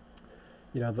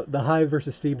 the Hive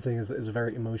versus Steam thing is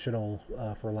very emotional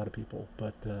for a lot of people.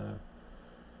 But, uh,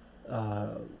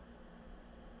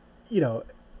 you know,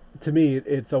 to me,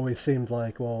 it's always seemed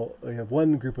like, well, you have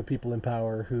one group of people in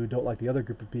power who don't like the other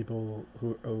group of people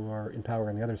who are in power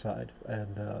on the other side.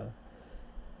 And,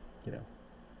 you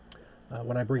know,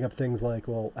 when I bring up things like,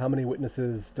 well, how many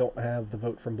witnesses don't have the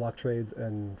vote from block trades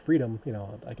and freedom,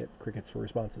 I get crickets for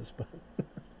responses. But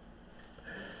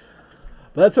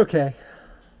that's okay.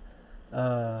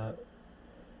 Uh,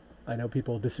 I know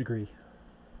people disagree.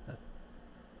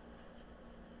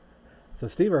 So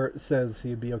Steve says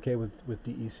he'd be okay with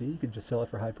DEC. You could just sell it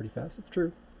for high pretty fast. It's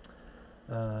true.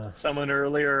 Uh, Someone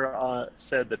earlier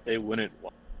said that they wouldn't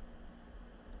want.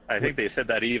 I what, think they said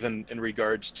that even in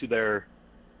regards to their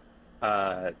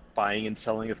buying and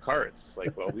selling of cards.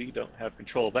 Like, well, we don't have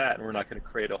control of that, and we're not going to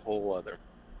create a whole other.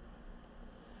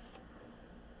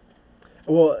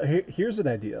 well, here's an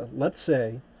idea. Let's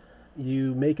say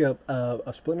you make a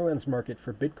Splinterlands market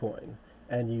for Bitcoin,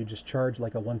 and you just charge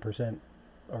like a 1%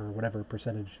 or whatever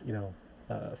percentage,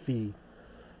 fee.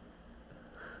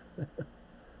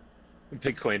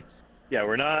 Bitcoin. Yeah,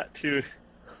 we're not too.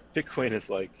 Bitcoin is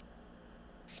like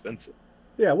expensive.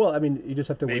 Yeah, well, I mean, you just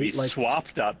have to Maybe wait. Like,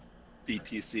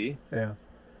 swap.btc. yeah.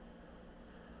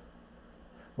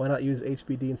 Why not use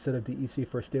HBD instead of DEC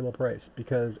for a stable price?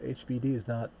 Because HBD is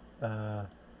uh,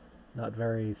 not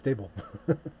very stable.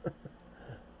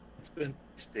 It's been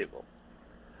stable.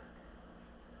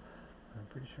 I'm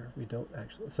pretty sure we don't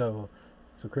actually. So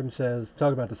Krim says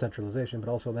talk about the centralization, but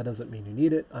also that doesn't mean you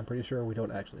need it. I'm pretty sure we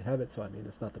don't actually have it, so I mean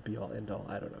it's not the be all end all.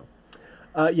 I don't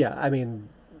know. Yeah, I mean,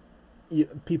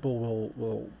 people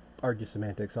will argue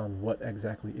semantics on what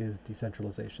exactly is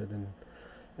decentralization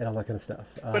and all that kind of stuff.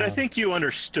 But I think you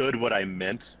understood what I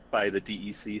meant by the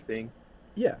DEC thing.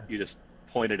 Yeah, You just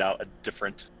pointed out a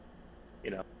different,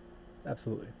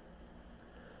 absolutely.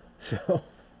 So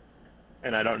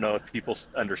and I don't know if people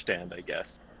understand, I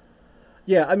guess.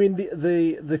 yeah, I mean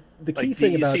the key Like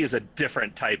thing about DEC is a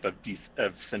different type of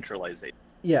centralization.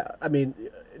 yeah, I mean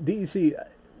DEC,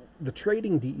 the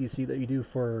trading DEC that you do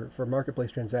for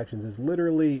marketplace transactions is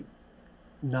literally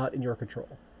not in your control.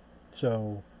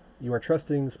 So you are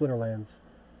trusting Splinterlands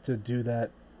to do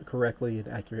that correctly and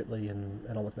accurately and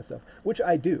all that kind of stuff, which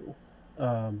I do.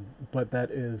 But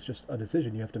that is just a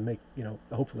decision you have to make,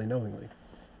 hopefully knowingly.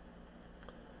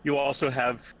 You also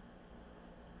have,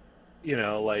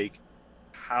 like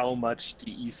how much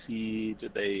DEC do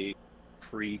they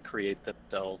pre-create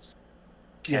themselves?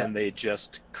 Yeah, Can they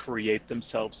just create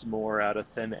themselves more out of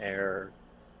thin air?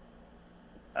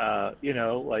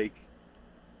 Like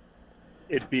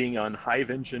it being on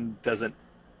Hive Engine doesn't.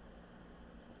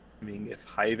 I mean, if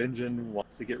Hive Engine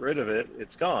wants to get rid of it,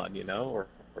 it's gone, or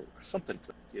something,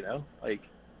 like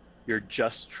you're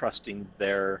just trusting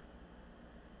their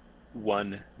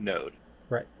one node.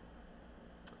 right.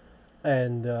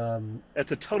 And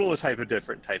It's a total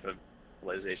different type of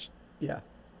realization. yeah,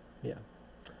 yeah.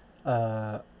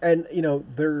 And I know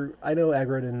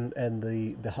Agrid and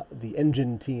the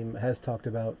engine team has talked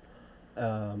about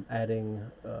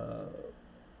adding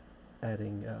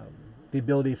the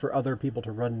ability for other people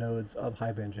to run nodes of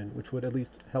Hive Engine, which would at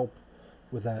least help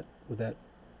with that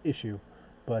issue.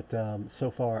 But so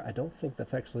far, I don't think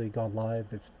that's actually gone live.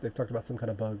 They've talked about some kind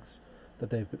of bugs that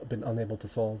they've been unable to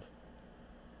solve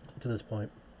to this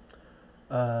point.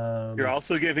 You're Um,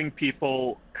 also giving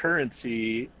people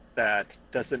currency that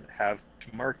doesn't have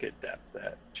market depth,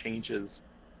 that changes.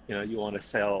 You want to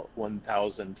sell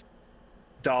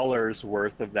 $1,000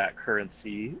 worth of that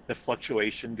currency. The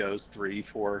fluctuation goes 3,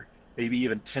 4, maybe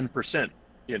even 10%,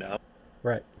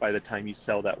 right. by the time you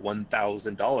sell that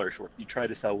 $1,000 worth. You try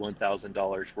to sell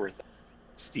 $1,000 worth of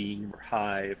Steam or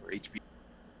Hive or HP,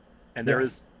 and there Yeah.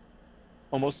 is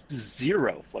almost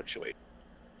zero fluctuation.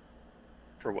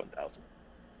 for 1,000,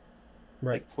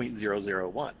 Right. like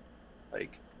 0.001,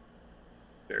 like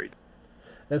very.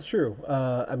 That's true.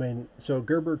 I mean, so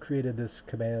Gerber created this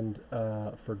command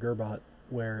for Gerbot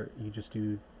where you just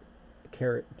do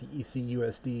caret DEC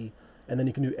USD, and then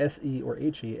you can do SE or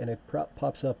HE, and it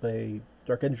pops up a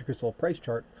Dark Energy Crystal price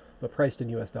chart, but priced in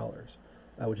US dollars,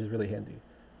 which is really handy.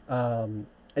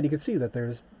 And you can see that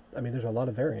there's a lot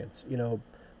of variance.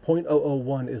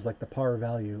 0.001 is like the par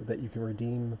value that you can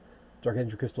redeem Dark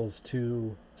Energy Crystals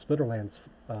to Splinterlands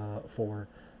for,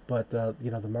 but the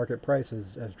market price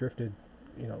has drifted,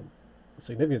 you know,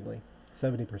 significantly,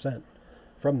 70%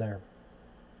 from there.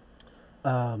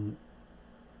 Um,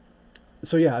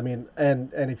 so yeah, I mean,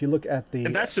 and if you look at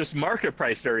And the that's just market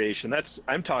price variation.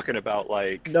 I'm talking about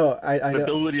like no, I the know.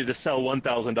 ability to sell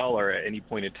 $1,000 at any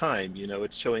point in time.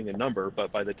 It's showing a number,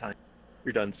 but by the time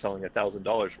you're done selling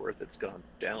 $1,000 worth, it's gone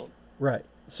down. Right.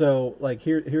 So like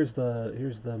here's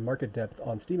the market depth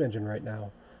on Steam Engine right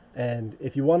now, and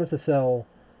if you wanted to sell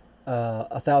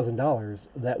 $1,000,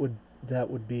 that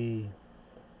would be,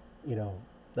 you know,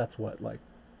 that's what, like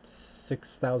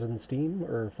 6,000 Steam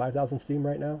or 5,000 Steam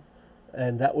right now,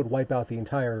 and that would wipe out the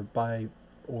entire buy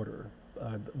order,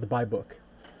 the buy book.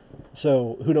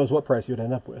 So who knows what price you'd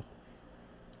end up with?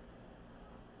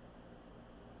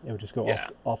 It would just go Yeah.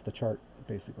 off the chart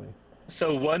basically.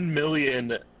 So 1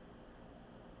 million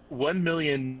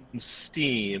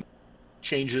Steam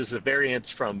changes the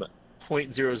variance from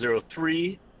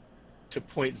 0.003 to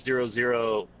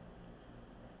 0.00204.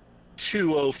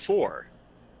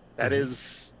 That Mm-hmm.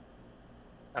 is,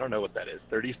 I don't know what that is,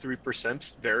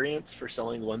 33% variance for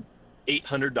selling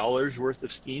 $800 worth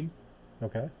of Steam,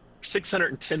 Okay.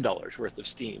 $610 worth of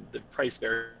Steam. The price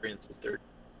variance is there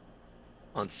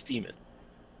on Steam. I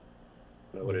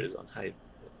don't know what it Mm-hmm. is on Hive.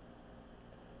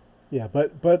 Yeah,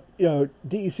 but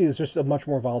DEC is just a much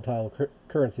more volatile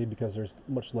currency because there's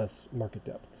much less market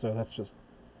depth. So that's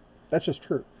just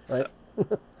true, So, right?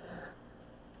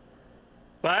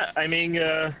 but I mean,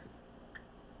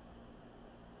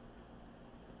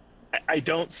 I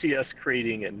don't see us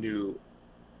creating a new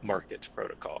market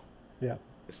protocol, Yeah.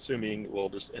 assuming we'll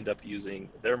just end up using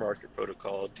their market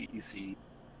protocol, DEC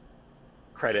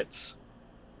credits.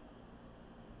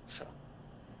 So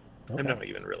I Okay. don't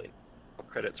even really know how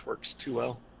credits works too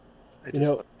well. I You just,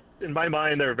 know, in my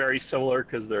mind, they're very similar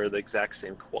because they're the exact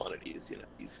same quantities.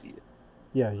 DEC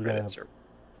yeah, you gotta, credits are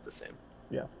the same.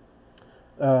 yeah.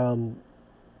 Um,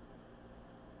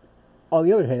 on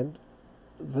the other hand,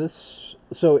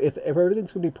 so if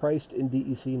everything's going to be priced in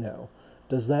DEC now,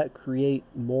 does that create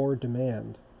more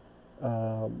demand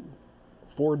um,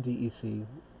 for DEC,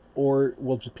 or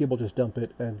will just people just dump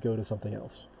it and go to something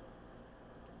else?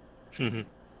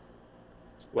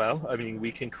 Well, I mean,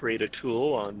 we can create a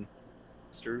tool on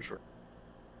Monsters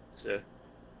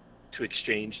to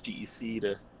exchange DEC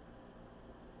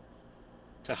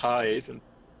to Hive and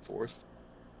forth.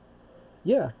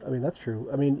 Yeah, I mean that's true.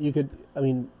 I mean you could. I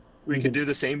mean We you could could. do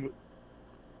the same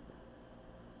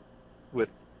with.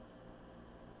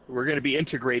 We're going to be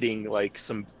integrating like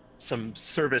some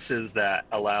services that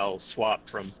allow swap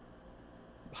from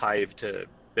Hive to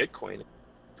Bitcoin and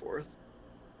forth.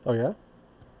 Oh yeah.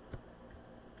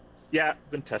 Yeah,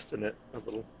 been testing it a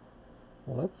little.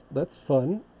 Well, that's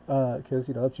fun because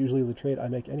that's usually the trade I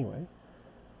make anyway.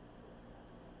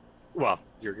 Well,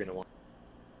 you're going to want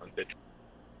on Bitcoin.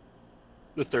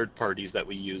 The third parties that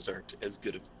we use aren't as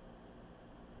good to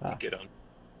Ah, get on.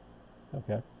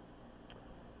 okay.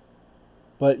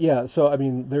 But yeah, so I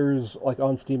mean, there's like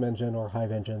on Steam Engine or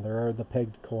Hive Engine, there are the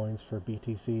pegged coins for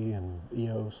BTC and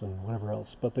EOS and whatever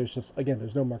else. But there's just again,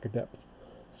 there's no market depth,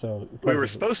 so We were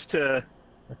prices supposed to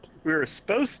are we were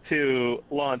supposed to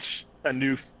launch a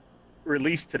new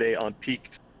release today on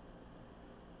Peaked,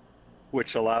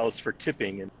 which allows for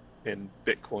tipping in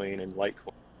Bitcoin and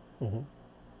Litecoin mhm.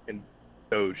 and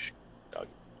Doge.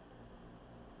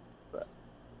 But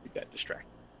we got distracted.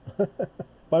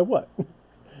 By what?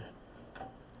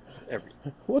 Every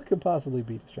What could possibly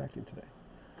be distracting today?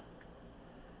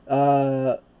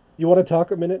 Uh, you want to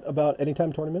talk a minute about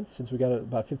anytime tournaments since we got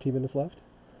about 15 minutes left?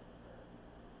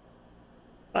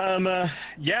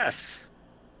 yes,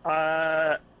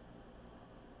 uh,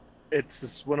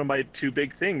 it's one of my two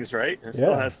big things, right? It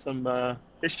still Yeah. has some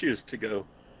issues to go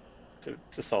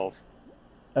to solve.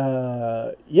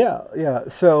 Yeah, yeah.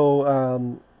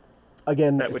 So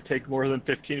again, That would take more than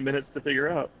 15 minutes to figure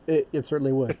out. it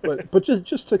certainly would. But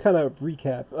just to kind of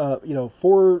recap,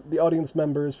 for the audience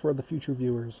members, for the future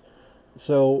viewers,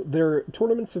 so their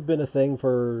tournaments have been a thing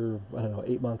for I don't know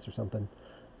 8 months or something,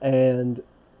 and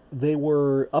they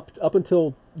were up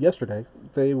until yesterday.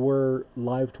 They were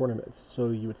live tournaments. So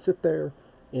you would sit there,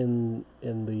 in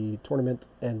the tournament,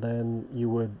 and then you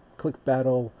would click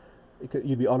battle.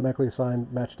 You'd be automatically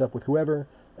assigned, matched up with whoever,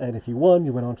 and if you won,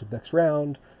 you went on to the next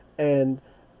round. And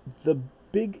the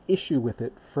big issue with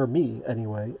it, for me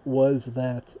anyway, was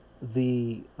that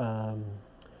the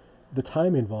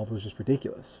time involved was just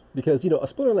ridiculous. Because a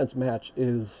Splinterlands match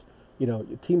is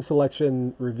team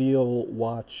selection, reveal,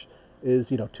 watch is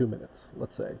 2 minutes,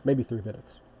 let's say, maybe 3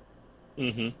 minutes.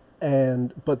 Mm-hmm.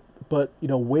 And but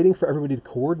waiting for everybody to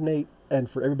coordinate and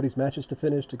for everybody's matches to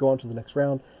finish to go on to the next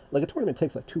round, like a tournament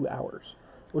takes like 2 hours,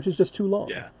 which is just too long.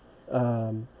 Yeah.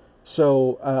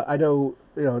 So I know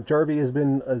Jarvie has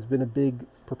been a big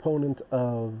proponent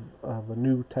of a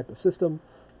new type of system,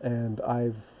 and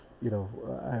I've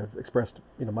expressed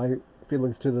my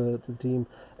feelings to the team,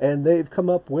 and they've come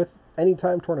up with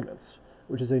anytime tournaments,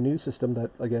 which is a new system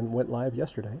that again went live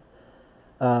yesterday.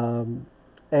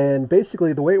 And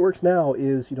basically, the way it works now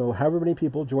is, however many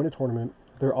people join a tournament,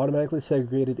 they're automatically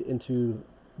segregated into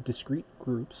discrete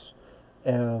groups,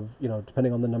 of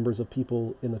depending on the numbers of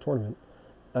people in the tournament.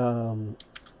 And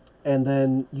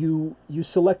then you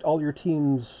select all your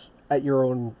teams at your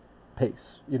own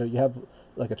pace. You have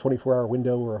like a 24-hour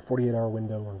window or a 48-hour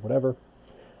window or whatever,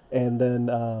 and then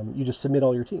you just submit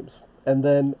all your teams. And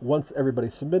then once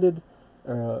everybody's submitted,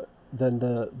 then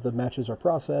the matches are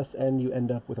processed, and you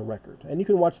end up with a record. And you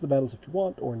can watch the battles if you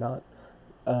want or not.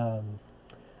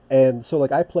 And so,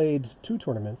 like, I played 2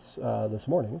 tournaments this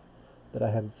morning that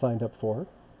I had signed up for.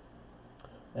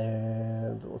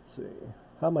 And let's see,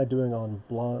 how am I doing on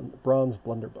Bronze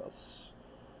Blunderbuss?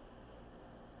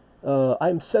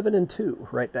 I'm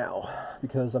 7-2 right now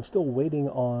because I'm still waiting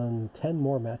on 10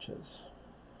 more matches.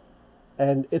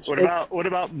 And what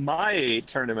about my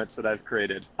tournaments that I've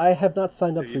created? I have not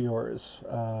signed up for yours.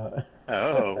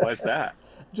 Oh, why's that?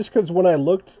 Just because when I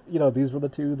looked, these were the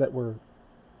 2 that were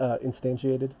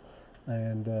instantiated,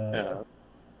 and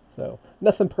so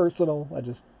nothing personal. I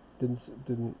just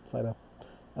didn't sign up.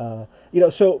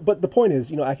 So but the point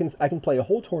is, I can play a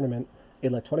whole tournament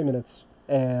in like 20 minutes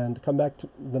and come back to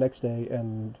the next day,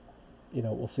 and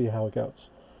we'll see how it goes.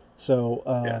 So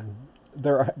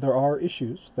there are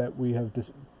issues that we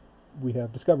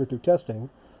have discovered through testing.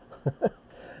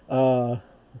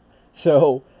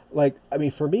 So, like, I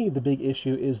mean, for me, the big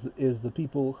issue is the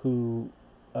people who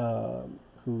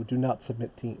do not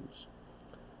submit teams,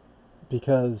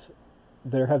 because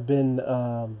there have been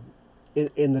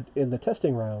in the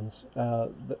testing rounds.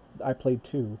 I played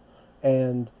 2,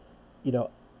 and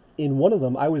in one of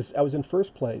them I was in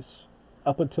first place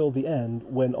up until the end,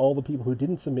 when all the people who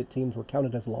didn't submit teams were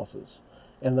counted as losses.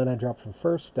 And then I dropped from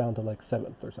first down to like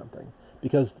 7th or something,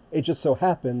 because it just so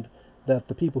happened that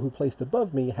the people who placed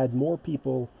above me had more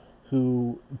people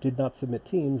who did not submit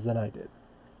teams than I did.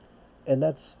 And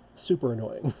that's super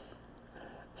annoying.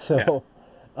 So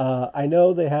I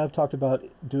know they have talked about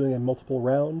doing a multiple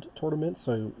round tournament,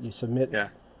 so you submit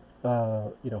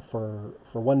for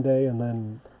one day, and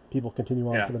then people continue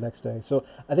on for the next day. So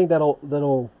I think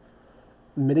that'll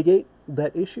mitigate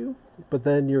that issue, but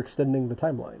then you're extending the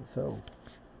timeline. So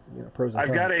pros and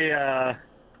cons.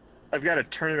 I've got a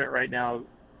tournament right now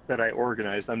that I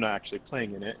organized. I'm not actually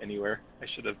playing in it anywhere. I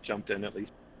should have jumped in at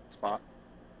least a spot,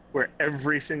 where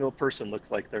every single person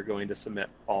looks like they're going to submit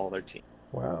all their team.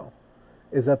 Wow.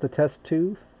 Is that the test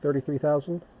 2,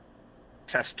 33,000?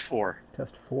 Test 4.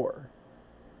 Test 4.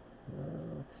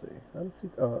 Let's see. I don't see.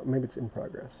 Maybe it's in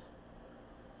progress.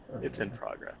 It's in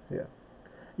progress. Yeah.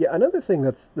 Yeah. Another thing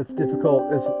that's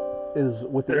difficult is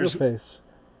with the interface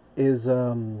is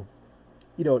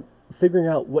figuring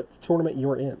out what tournament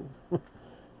you're in.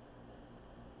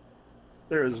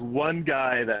 There is one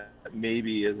guy that may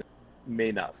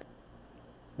not.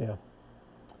 Yeah.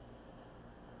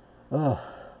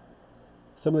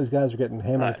 Some of these guys are getting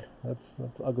hammered. That's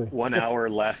ugly. 1 hour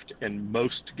left, and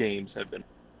most games have been.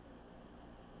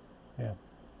 Yeah,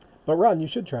 but Ron, you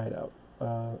should try it out.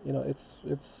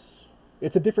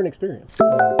 It's a different experience.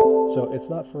 So it's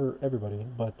not for everybody,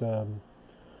 but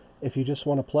if you just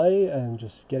want to play and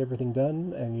just get everything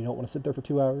done, and you don't want to sit there for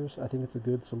 2 hours, I think it's a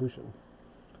good solution.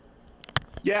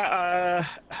 Yeah.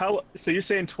 So you're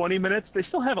saying 20 minutes? They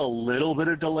still have a little bit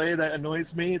of delay that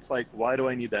annoys me. It's like, why do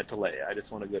I need that delay? I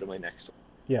just want to go to my next one.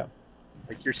 Yeah.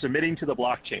 Like, you're submitting to the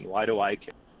blockchain. Why do I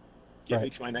care? Get me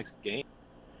to my next game.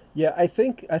 Yeah, I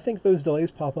think those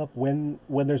delays pop up when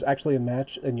there's actually a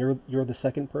match and you're the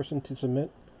second person to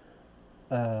submit.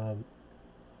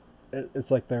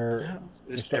 It's like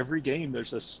just every game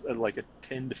there's like a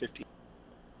 10 to 15.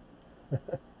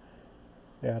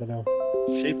 Yeah, I don't know.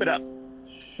 Shape it up.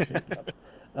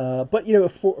 But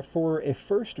for a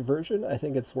first version, I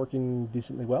think it's working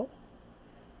decently well.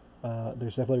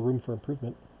 There's definitely room for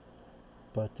improvement,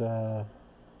 but yeah,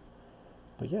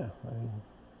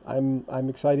 I mean, I'm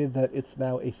excited that it's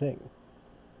now a thing.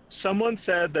 Someone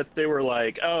said that they were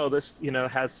like, oh, this,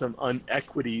 has some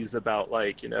inequities about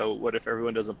like, what if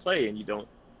everyone doesn't play and you don't,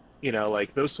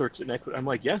 like those sorts of inequities. I'm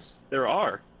like, yes, there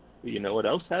are. You know what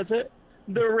else has it?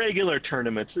 The regular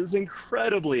tournaments is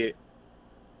incredibly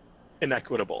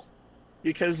inequitable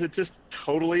because it just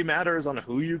totally matters on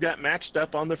who you got matched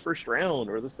up on the first round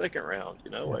or the second round.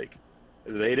 Yeah. Like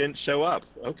they didn't show up.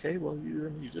 Okay, well,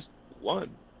 you just won.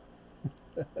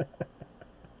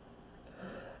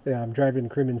 Yeah, I'm driving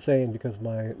Crim insane because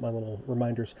my little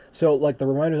reminders. So, like, the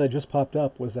reminder that just popped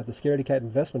up was that the Scaredy Cat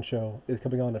Investment Show is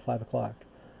coming on at 5 o'clock,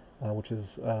 which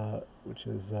is the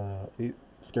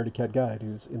Scaredy Cat Guide,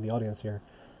 who's in the audience here.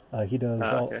 He does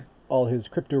Okay. all his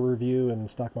crypto review and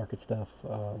stock market stuff.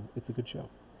 It's a good show.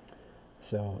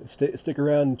 So stick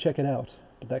around and check it out.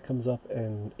 But that comes up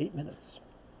in 8 minutes.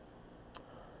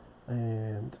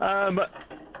 And Um,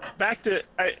 Back to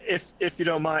if you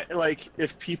don't mind, like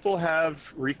if people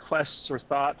have requests or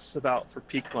thoughts about for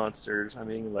Peak Monsters, I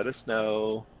mean, let us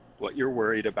know what you're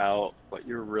worried about, what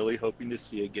you're really hoping to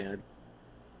see again.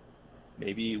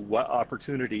 Maybe what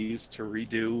opportunities to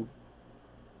redo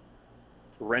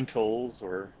rentals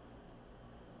or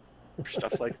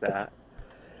stuff like that.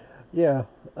 yeah,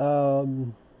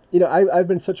 I've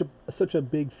been such a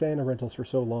big fan of rentals for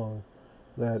so long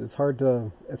that it's hard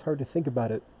to think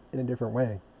about it in a different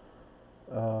way.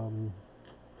 Um,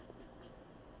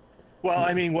 Well,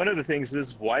 I mean, one of the things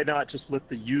is why not just let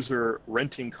the user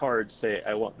renting cards say,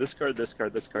 I want this card, this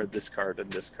card, this card, this card,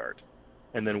 and this card.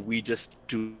 And then we just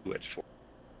do it for.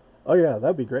 oh yeah,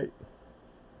 that'd be great.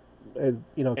 And,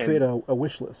 create And a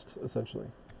wish list essentially.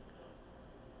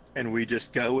 and we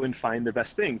just go and find the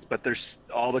best things. But there's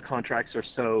all the contracts are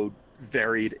so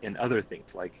varied in other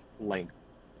things like length,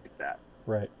 like that.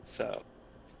 Right. So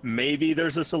maybe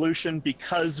there's a solution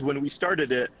because when we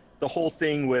started it, the whole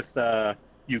thing with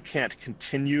you can't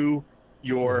continue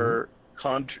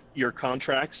Mm-hmm. your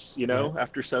contracts, Right.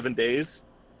 after 7 days.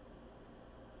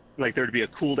 Like there'd be a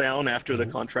cooldown after the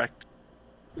Mm-hmm. contract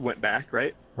went back,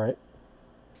 right? Right.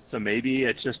 So maybe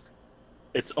it's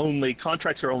only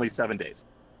contracts are only 7 days.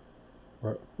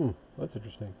 Right. That's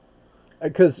interesting.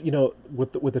 Because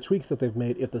with the tweaks that they've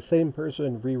made, if the same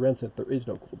person re-rents it, there is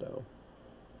no cooldown.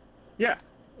 Yeah.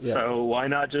 Yeah, So why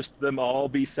not just them all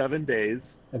be 7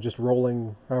 days and just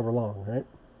rolling however long, right?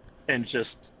 and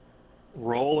just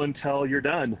roll until you're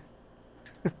done?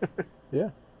 Yeah,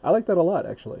 I like that a lot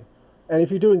actually. And if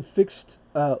you're doing fixed,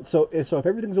 so if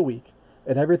everything's a week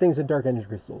and everything's in dark energy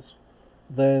crystals,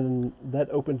 then that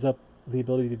opens up the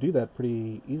ability to do that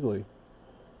pretty easily.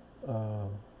 Uh, I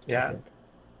Yeah. think.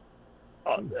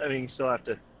 I mean, you still have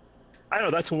to. I don't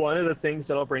know. That's one of the things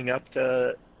that I'll bring up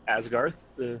to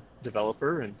Asgarth, the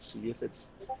developer, and see if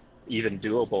it's even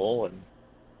doable, and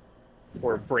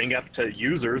or bring up to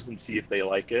users and see if they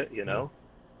like it.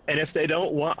 And if they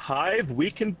don't want Hive,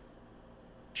 we can,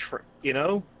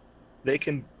 they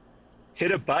can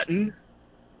hit a button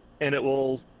and it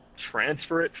will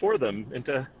transfer it for them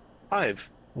into Hive.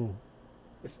 Hmm.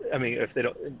 If they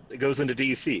don't, it goes into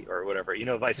DEC or whatever,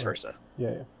 vice Right. versa.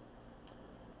 Yeah, yeah.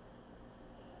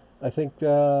 I think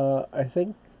that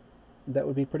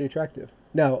would be pretty attractive.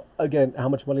 Now, again, how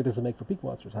much money does it make for Peak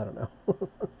Monsters? I don't know.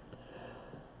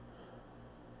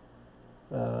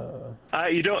 uh,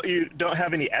 You don't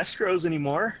have any escrows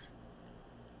anymore.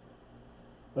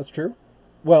 that's true.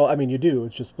 Well, I mean, you do.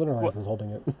 It's just Splinterlands What? is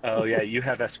holding it. Oh yeah, you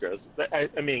have escrows. I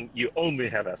mean, you only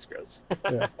have escrows.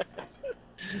 Yeah.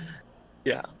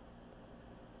 Yeah.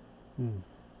 Hmm.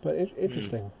 But Mm.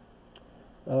 interesting.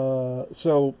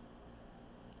 So,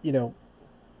 you know,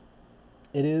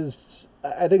 it is.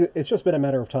 I think it's just been a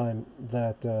matter of time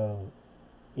that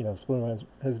Splinterlands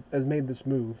has made this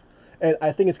move, and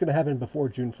I think it's going to happen before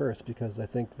June 1st because I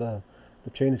think the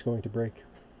chain is going to break.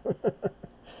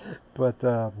 But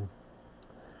yeah,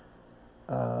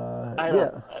 I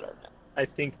don't know. I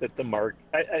think that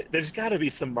there's got to be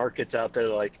some markets out there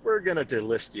like we're gonna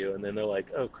delist you, and then they're like,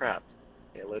 oh crap,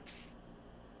 okay, let's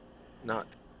not.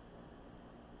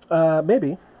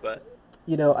 maybe. But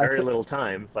I very think little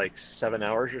time, like 7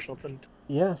 hours or something.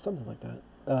 yeah, something like that.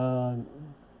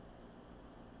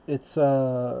 It's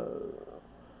I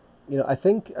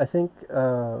think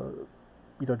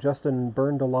Justin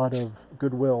burned a lot of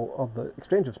goodwill on the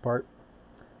exchange's part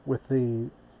with the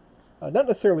not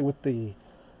necessarily with the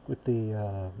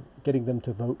getting them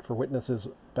to vote for witnesses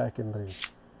back in the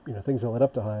things that led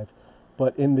up to Hive,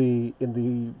 but in the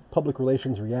public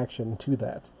relations reaction to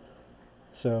that.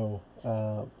 So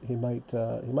he might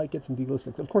get some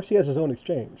delistings. Of course, he has his own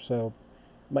exchange, so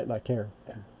might not care.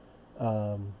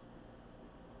 Um,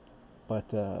 but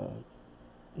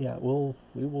yeah,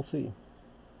 we will see.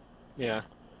 Yeah,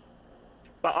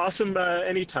 but awesome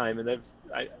anytime, and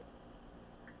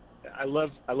I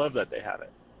love that they have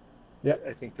it. Yep,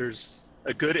 I think there's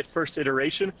a good first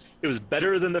iteration. It was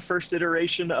better than the first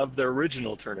iteration of the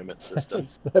original tournament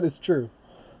systems. that is true.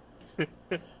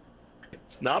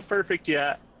 It's not perfect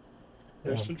yet.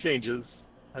 There's Yeah. some changes.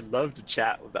 I'd love to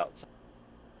chat about some.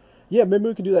 Yeah, maybe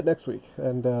we can do that next week,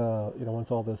 and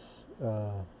once all this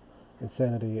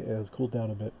insanity is cooled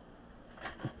down a bit,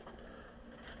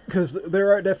 because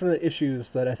there are definite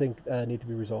issues that I think need to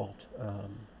be resolved.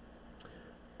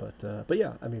 But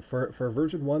yeah, I mean, for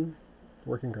version 1,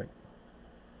 working great.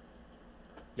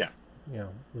 Yeah, You know,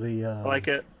 the I like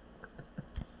it.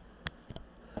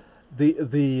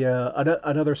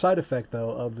 another side effect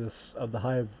though of the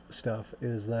Hive stuff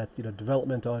is that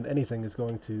development on anything is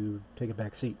going to take a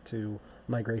back seat to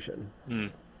migration.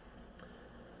 Mm.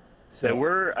 They So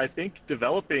were, I think,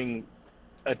 developing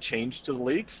a change to the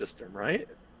league system, right?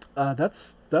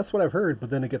 that's what I've heard, but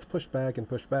then it gets pushed back and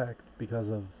pushed back because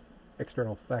of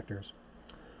external factors.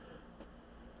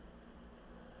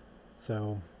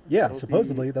 So yeah, That'll be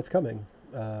supposedly that's coming.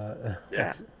 Uh,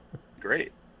 yeah,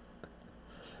 great.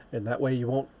 and that way you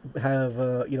won't have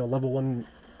level 1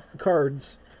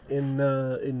 cards in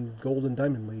Gold and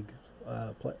Diamond League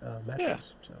Yeah.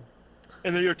 matches. So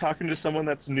And then you're talking to someone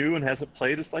that's new and hasn't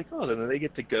played. It's like, oh, then they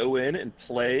get to go in and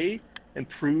play and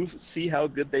prove, see how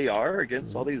good they are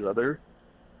against all mhm. these other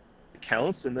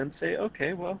accounts, and then say,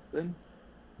 okay, well, then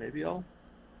maybe I'll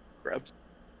grab.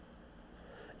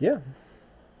 Yeah,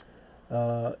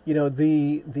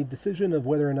 the decision of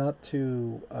whether or not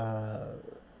to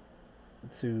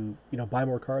buy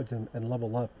more cards and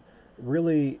level up,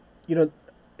 really,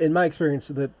 in my experience,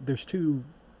 that there's two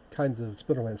kinds of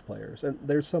Splinterlands players, and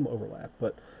there's some overlap,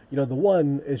 but the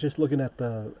one is just looking at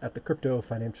the crypto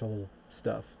financial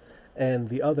stuff, and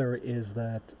the other is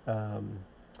that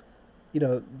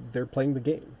they're playing the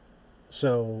game.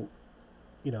 So,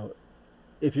 you know,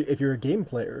 if you're a game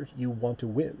player, you want to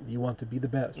win, you want to be the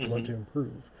best, you want Hmm. to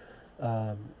improve,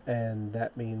 and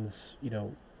that means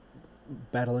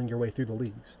battling your way through the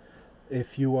leagues.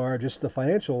 If you are just the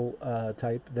financial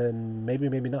type, then maybe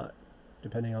not,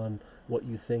 depending on what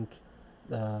you think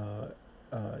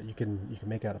you can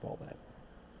make out of all that.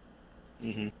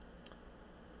 Hmm.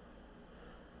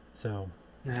 So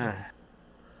yeah, Yeah,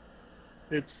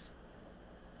 it's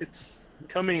it's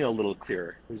coming a little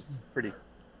clearer. It was pretty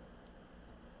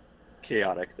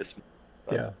chaotic this month,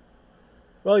 but yeah.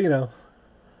 Well,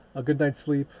 a good night's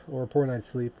sleep or a poor night's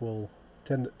sleep will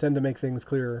tend to make things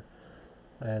clearer,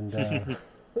 and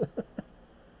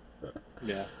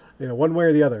yeah, one way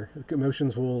or the other,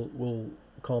 emotions will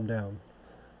calm down.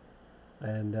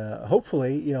 And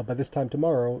hopefully, by this time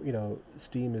tomorrow,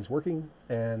 Steam is working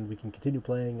and we can continue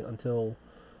playing until,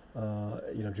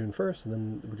 June 1st. And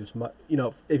then we just,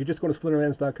 if you just go to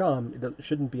splinterlands.com, it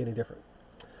shouldn't be any different.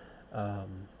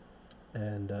 Um,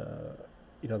 and,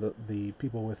 the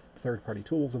people with third party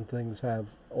tools and things have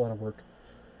a lot of work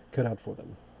cut out for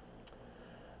them.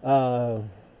 Uh,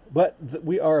 but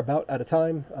we are about out of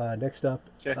time. Next up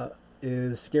okay.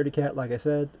 is Scaredy Cat, like I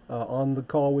said. On the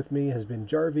call with me has been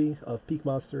Jarvie of Peak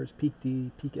Monsters, Peak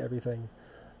D, Peak Everything.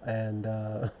 And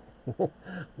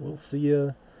we'll see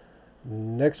you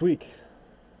next week.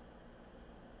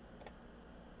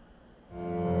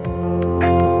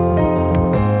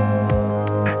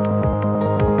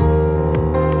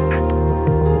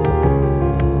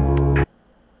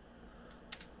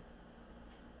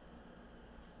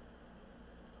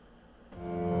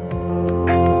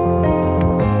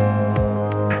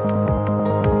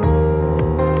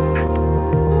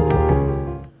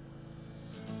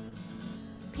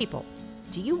 People,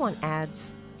 do you want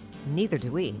ads? Neither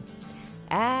do we.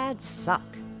 Ads suck,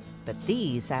 but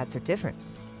these ads are different.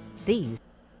 These.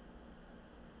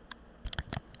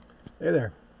 Hey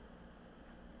there.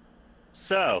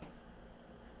 So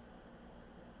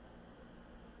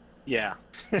yeah,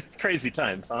 it's crazy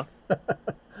times, huh?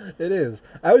 It is.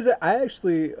 I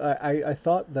actually, I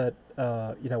thought that,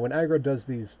 when Aggro does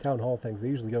these town hall things, they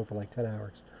usually go for like 10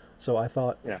 hours. So I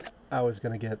thought Yeah. I was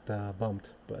going to get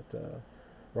bumped, but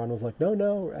Ron was like, no,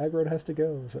 Aggro has to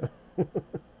go. So,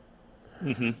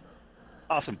 Hmm.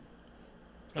 Awesome.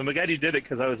 I'm glad you did it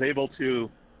because I was able to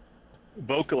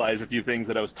vocalize a few things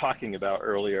that I was talking about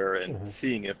earlier and mhm.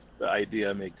 seeing if the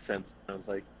idea makes sense. I was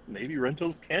like, maybe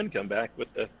rentals can come back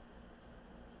with the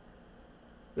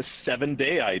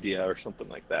 7-day idea or something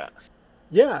like that.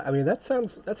 Yeah, I mean, that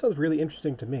sounds really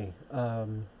interesting to me.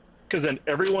 Because then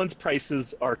everyone's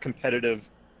prices are competitive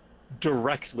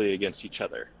directly against each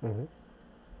other. Mm-hmm.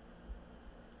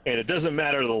 And it doesn't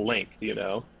matter the length,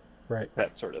 Right.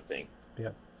 that sort of thing. Yeah.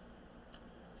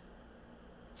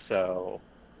 So,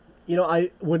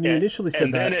 when you initially said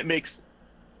and then that, it makes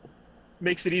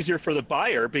it easier for the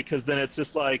buyer, because then it's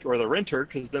just like, or the renter,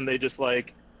 because then they just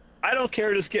like, I don't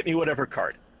care, just get me whatever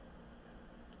card.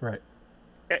 right.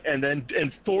 And then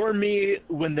inform me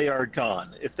when they are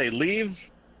gone. If they leave,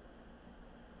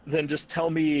 then just tell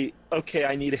me, okay,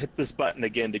 I need to hit this button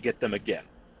again to get them again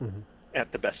Mm-hmm. at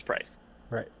the best price.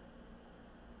 Right.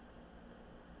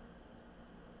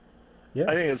 Yeah.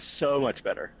 I think it's so much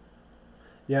better.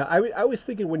 Yeah, I was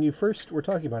thinking when you first were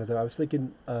talking about it, though, I was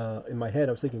thinking, in my head,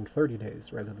 I was thinking 30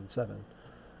 days rather than 7.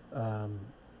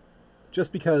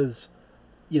 Just because,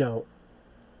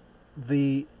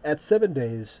 at 7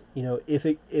 days,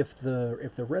 if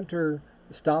the renter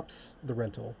stops the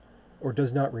rental or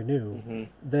does not renew, Mm-hmm.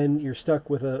 then you're stuck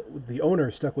with the owner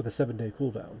is stuck with a 7-day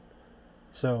cooldown.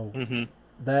 So Mm-hmm.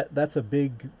 that's a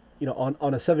big, on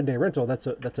a 7-day rental, that's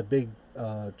a big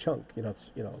chunk.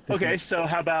 It's 50. Okay, so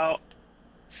how about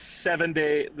 7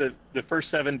 day? The first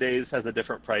 7 days has a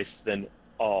different price than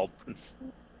all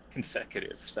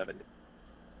consecutive 7 days.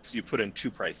 So you put in 2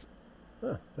 prices.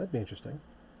 Huh, that'd be interesting.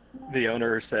 The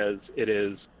owner says it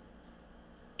is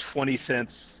 20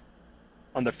 cents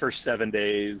on the first 7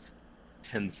 days,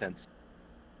 10 cents.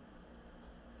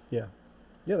 Yeah,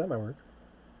 that might work.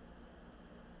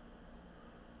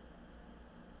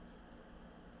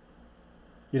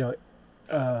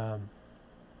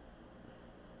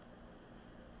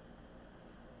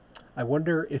 I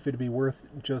wonder if it'd be worth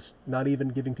just not even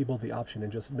giving people the option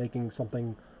and just making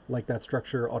something like that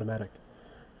structure automatic.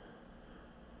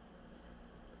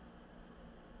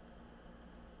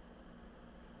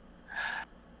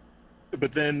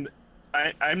 But then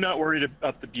I'm not worried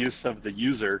about the abuse of the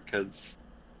user, because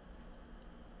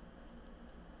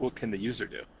what can the user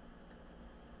do?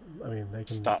 I mean, they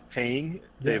can Stop paying?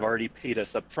 They've already paid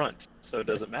us up front, so it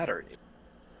doesn't matter anymore.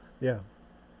 Yeah,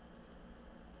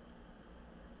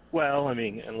 Well, I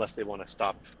mean, unless they want to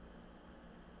stop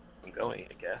from going,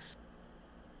 I guess.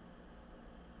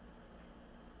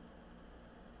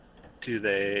 Do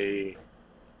they?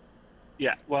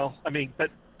 Yeah, well, I mean, but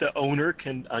the owner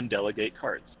can undelegate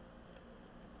cards,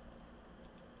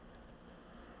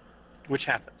 which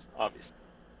happens, obviously.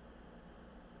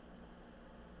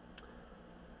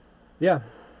 yeah.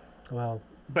 Well,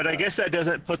 But I guess that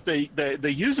doesn't put the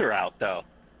user out, though.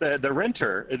 The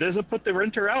renter, it doesn't put the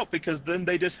renter out, because then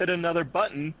they just hit another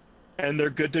button and they're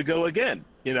good to go again.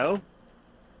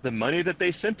 The money that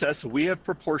they sent us, we have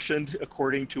proportioned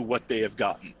according to what they have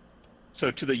gotten. So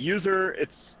to the user,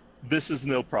 this is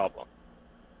no problem.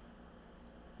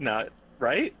 Not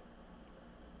right?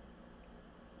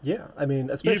 yeah. I mean,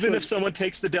 especially Even if someone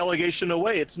takes the delegation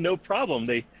away, it's no problem.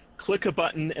 They click a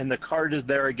button and the card is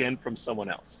there again from someone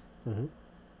else. Mhm.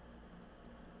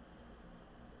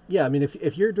 Yeah, I mean,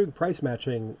 if you're doing price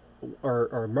matching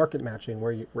or market matching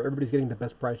where everybody's getting the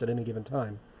best price at any given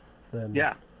time, then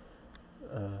Yeah.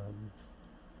 then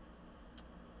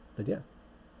yeah,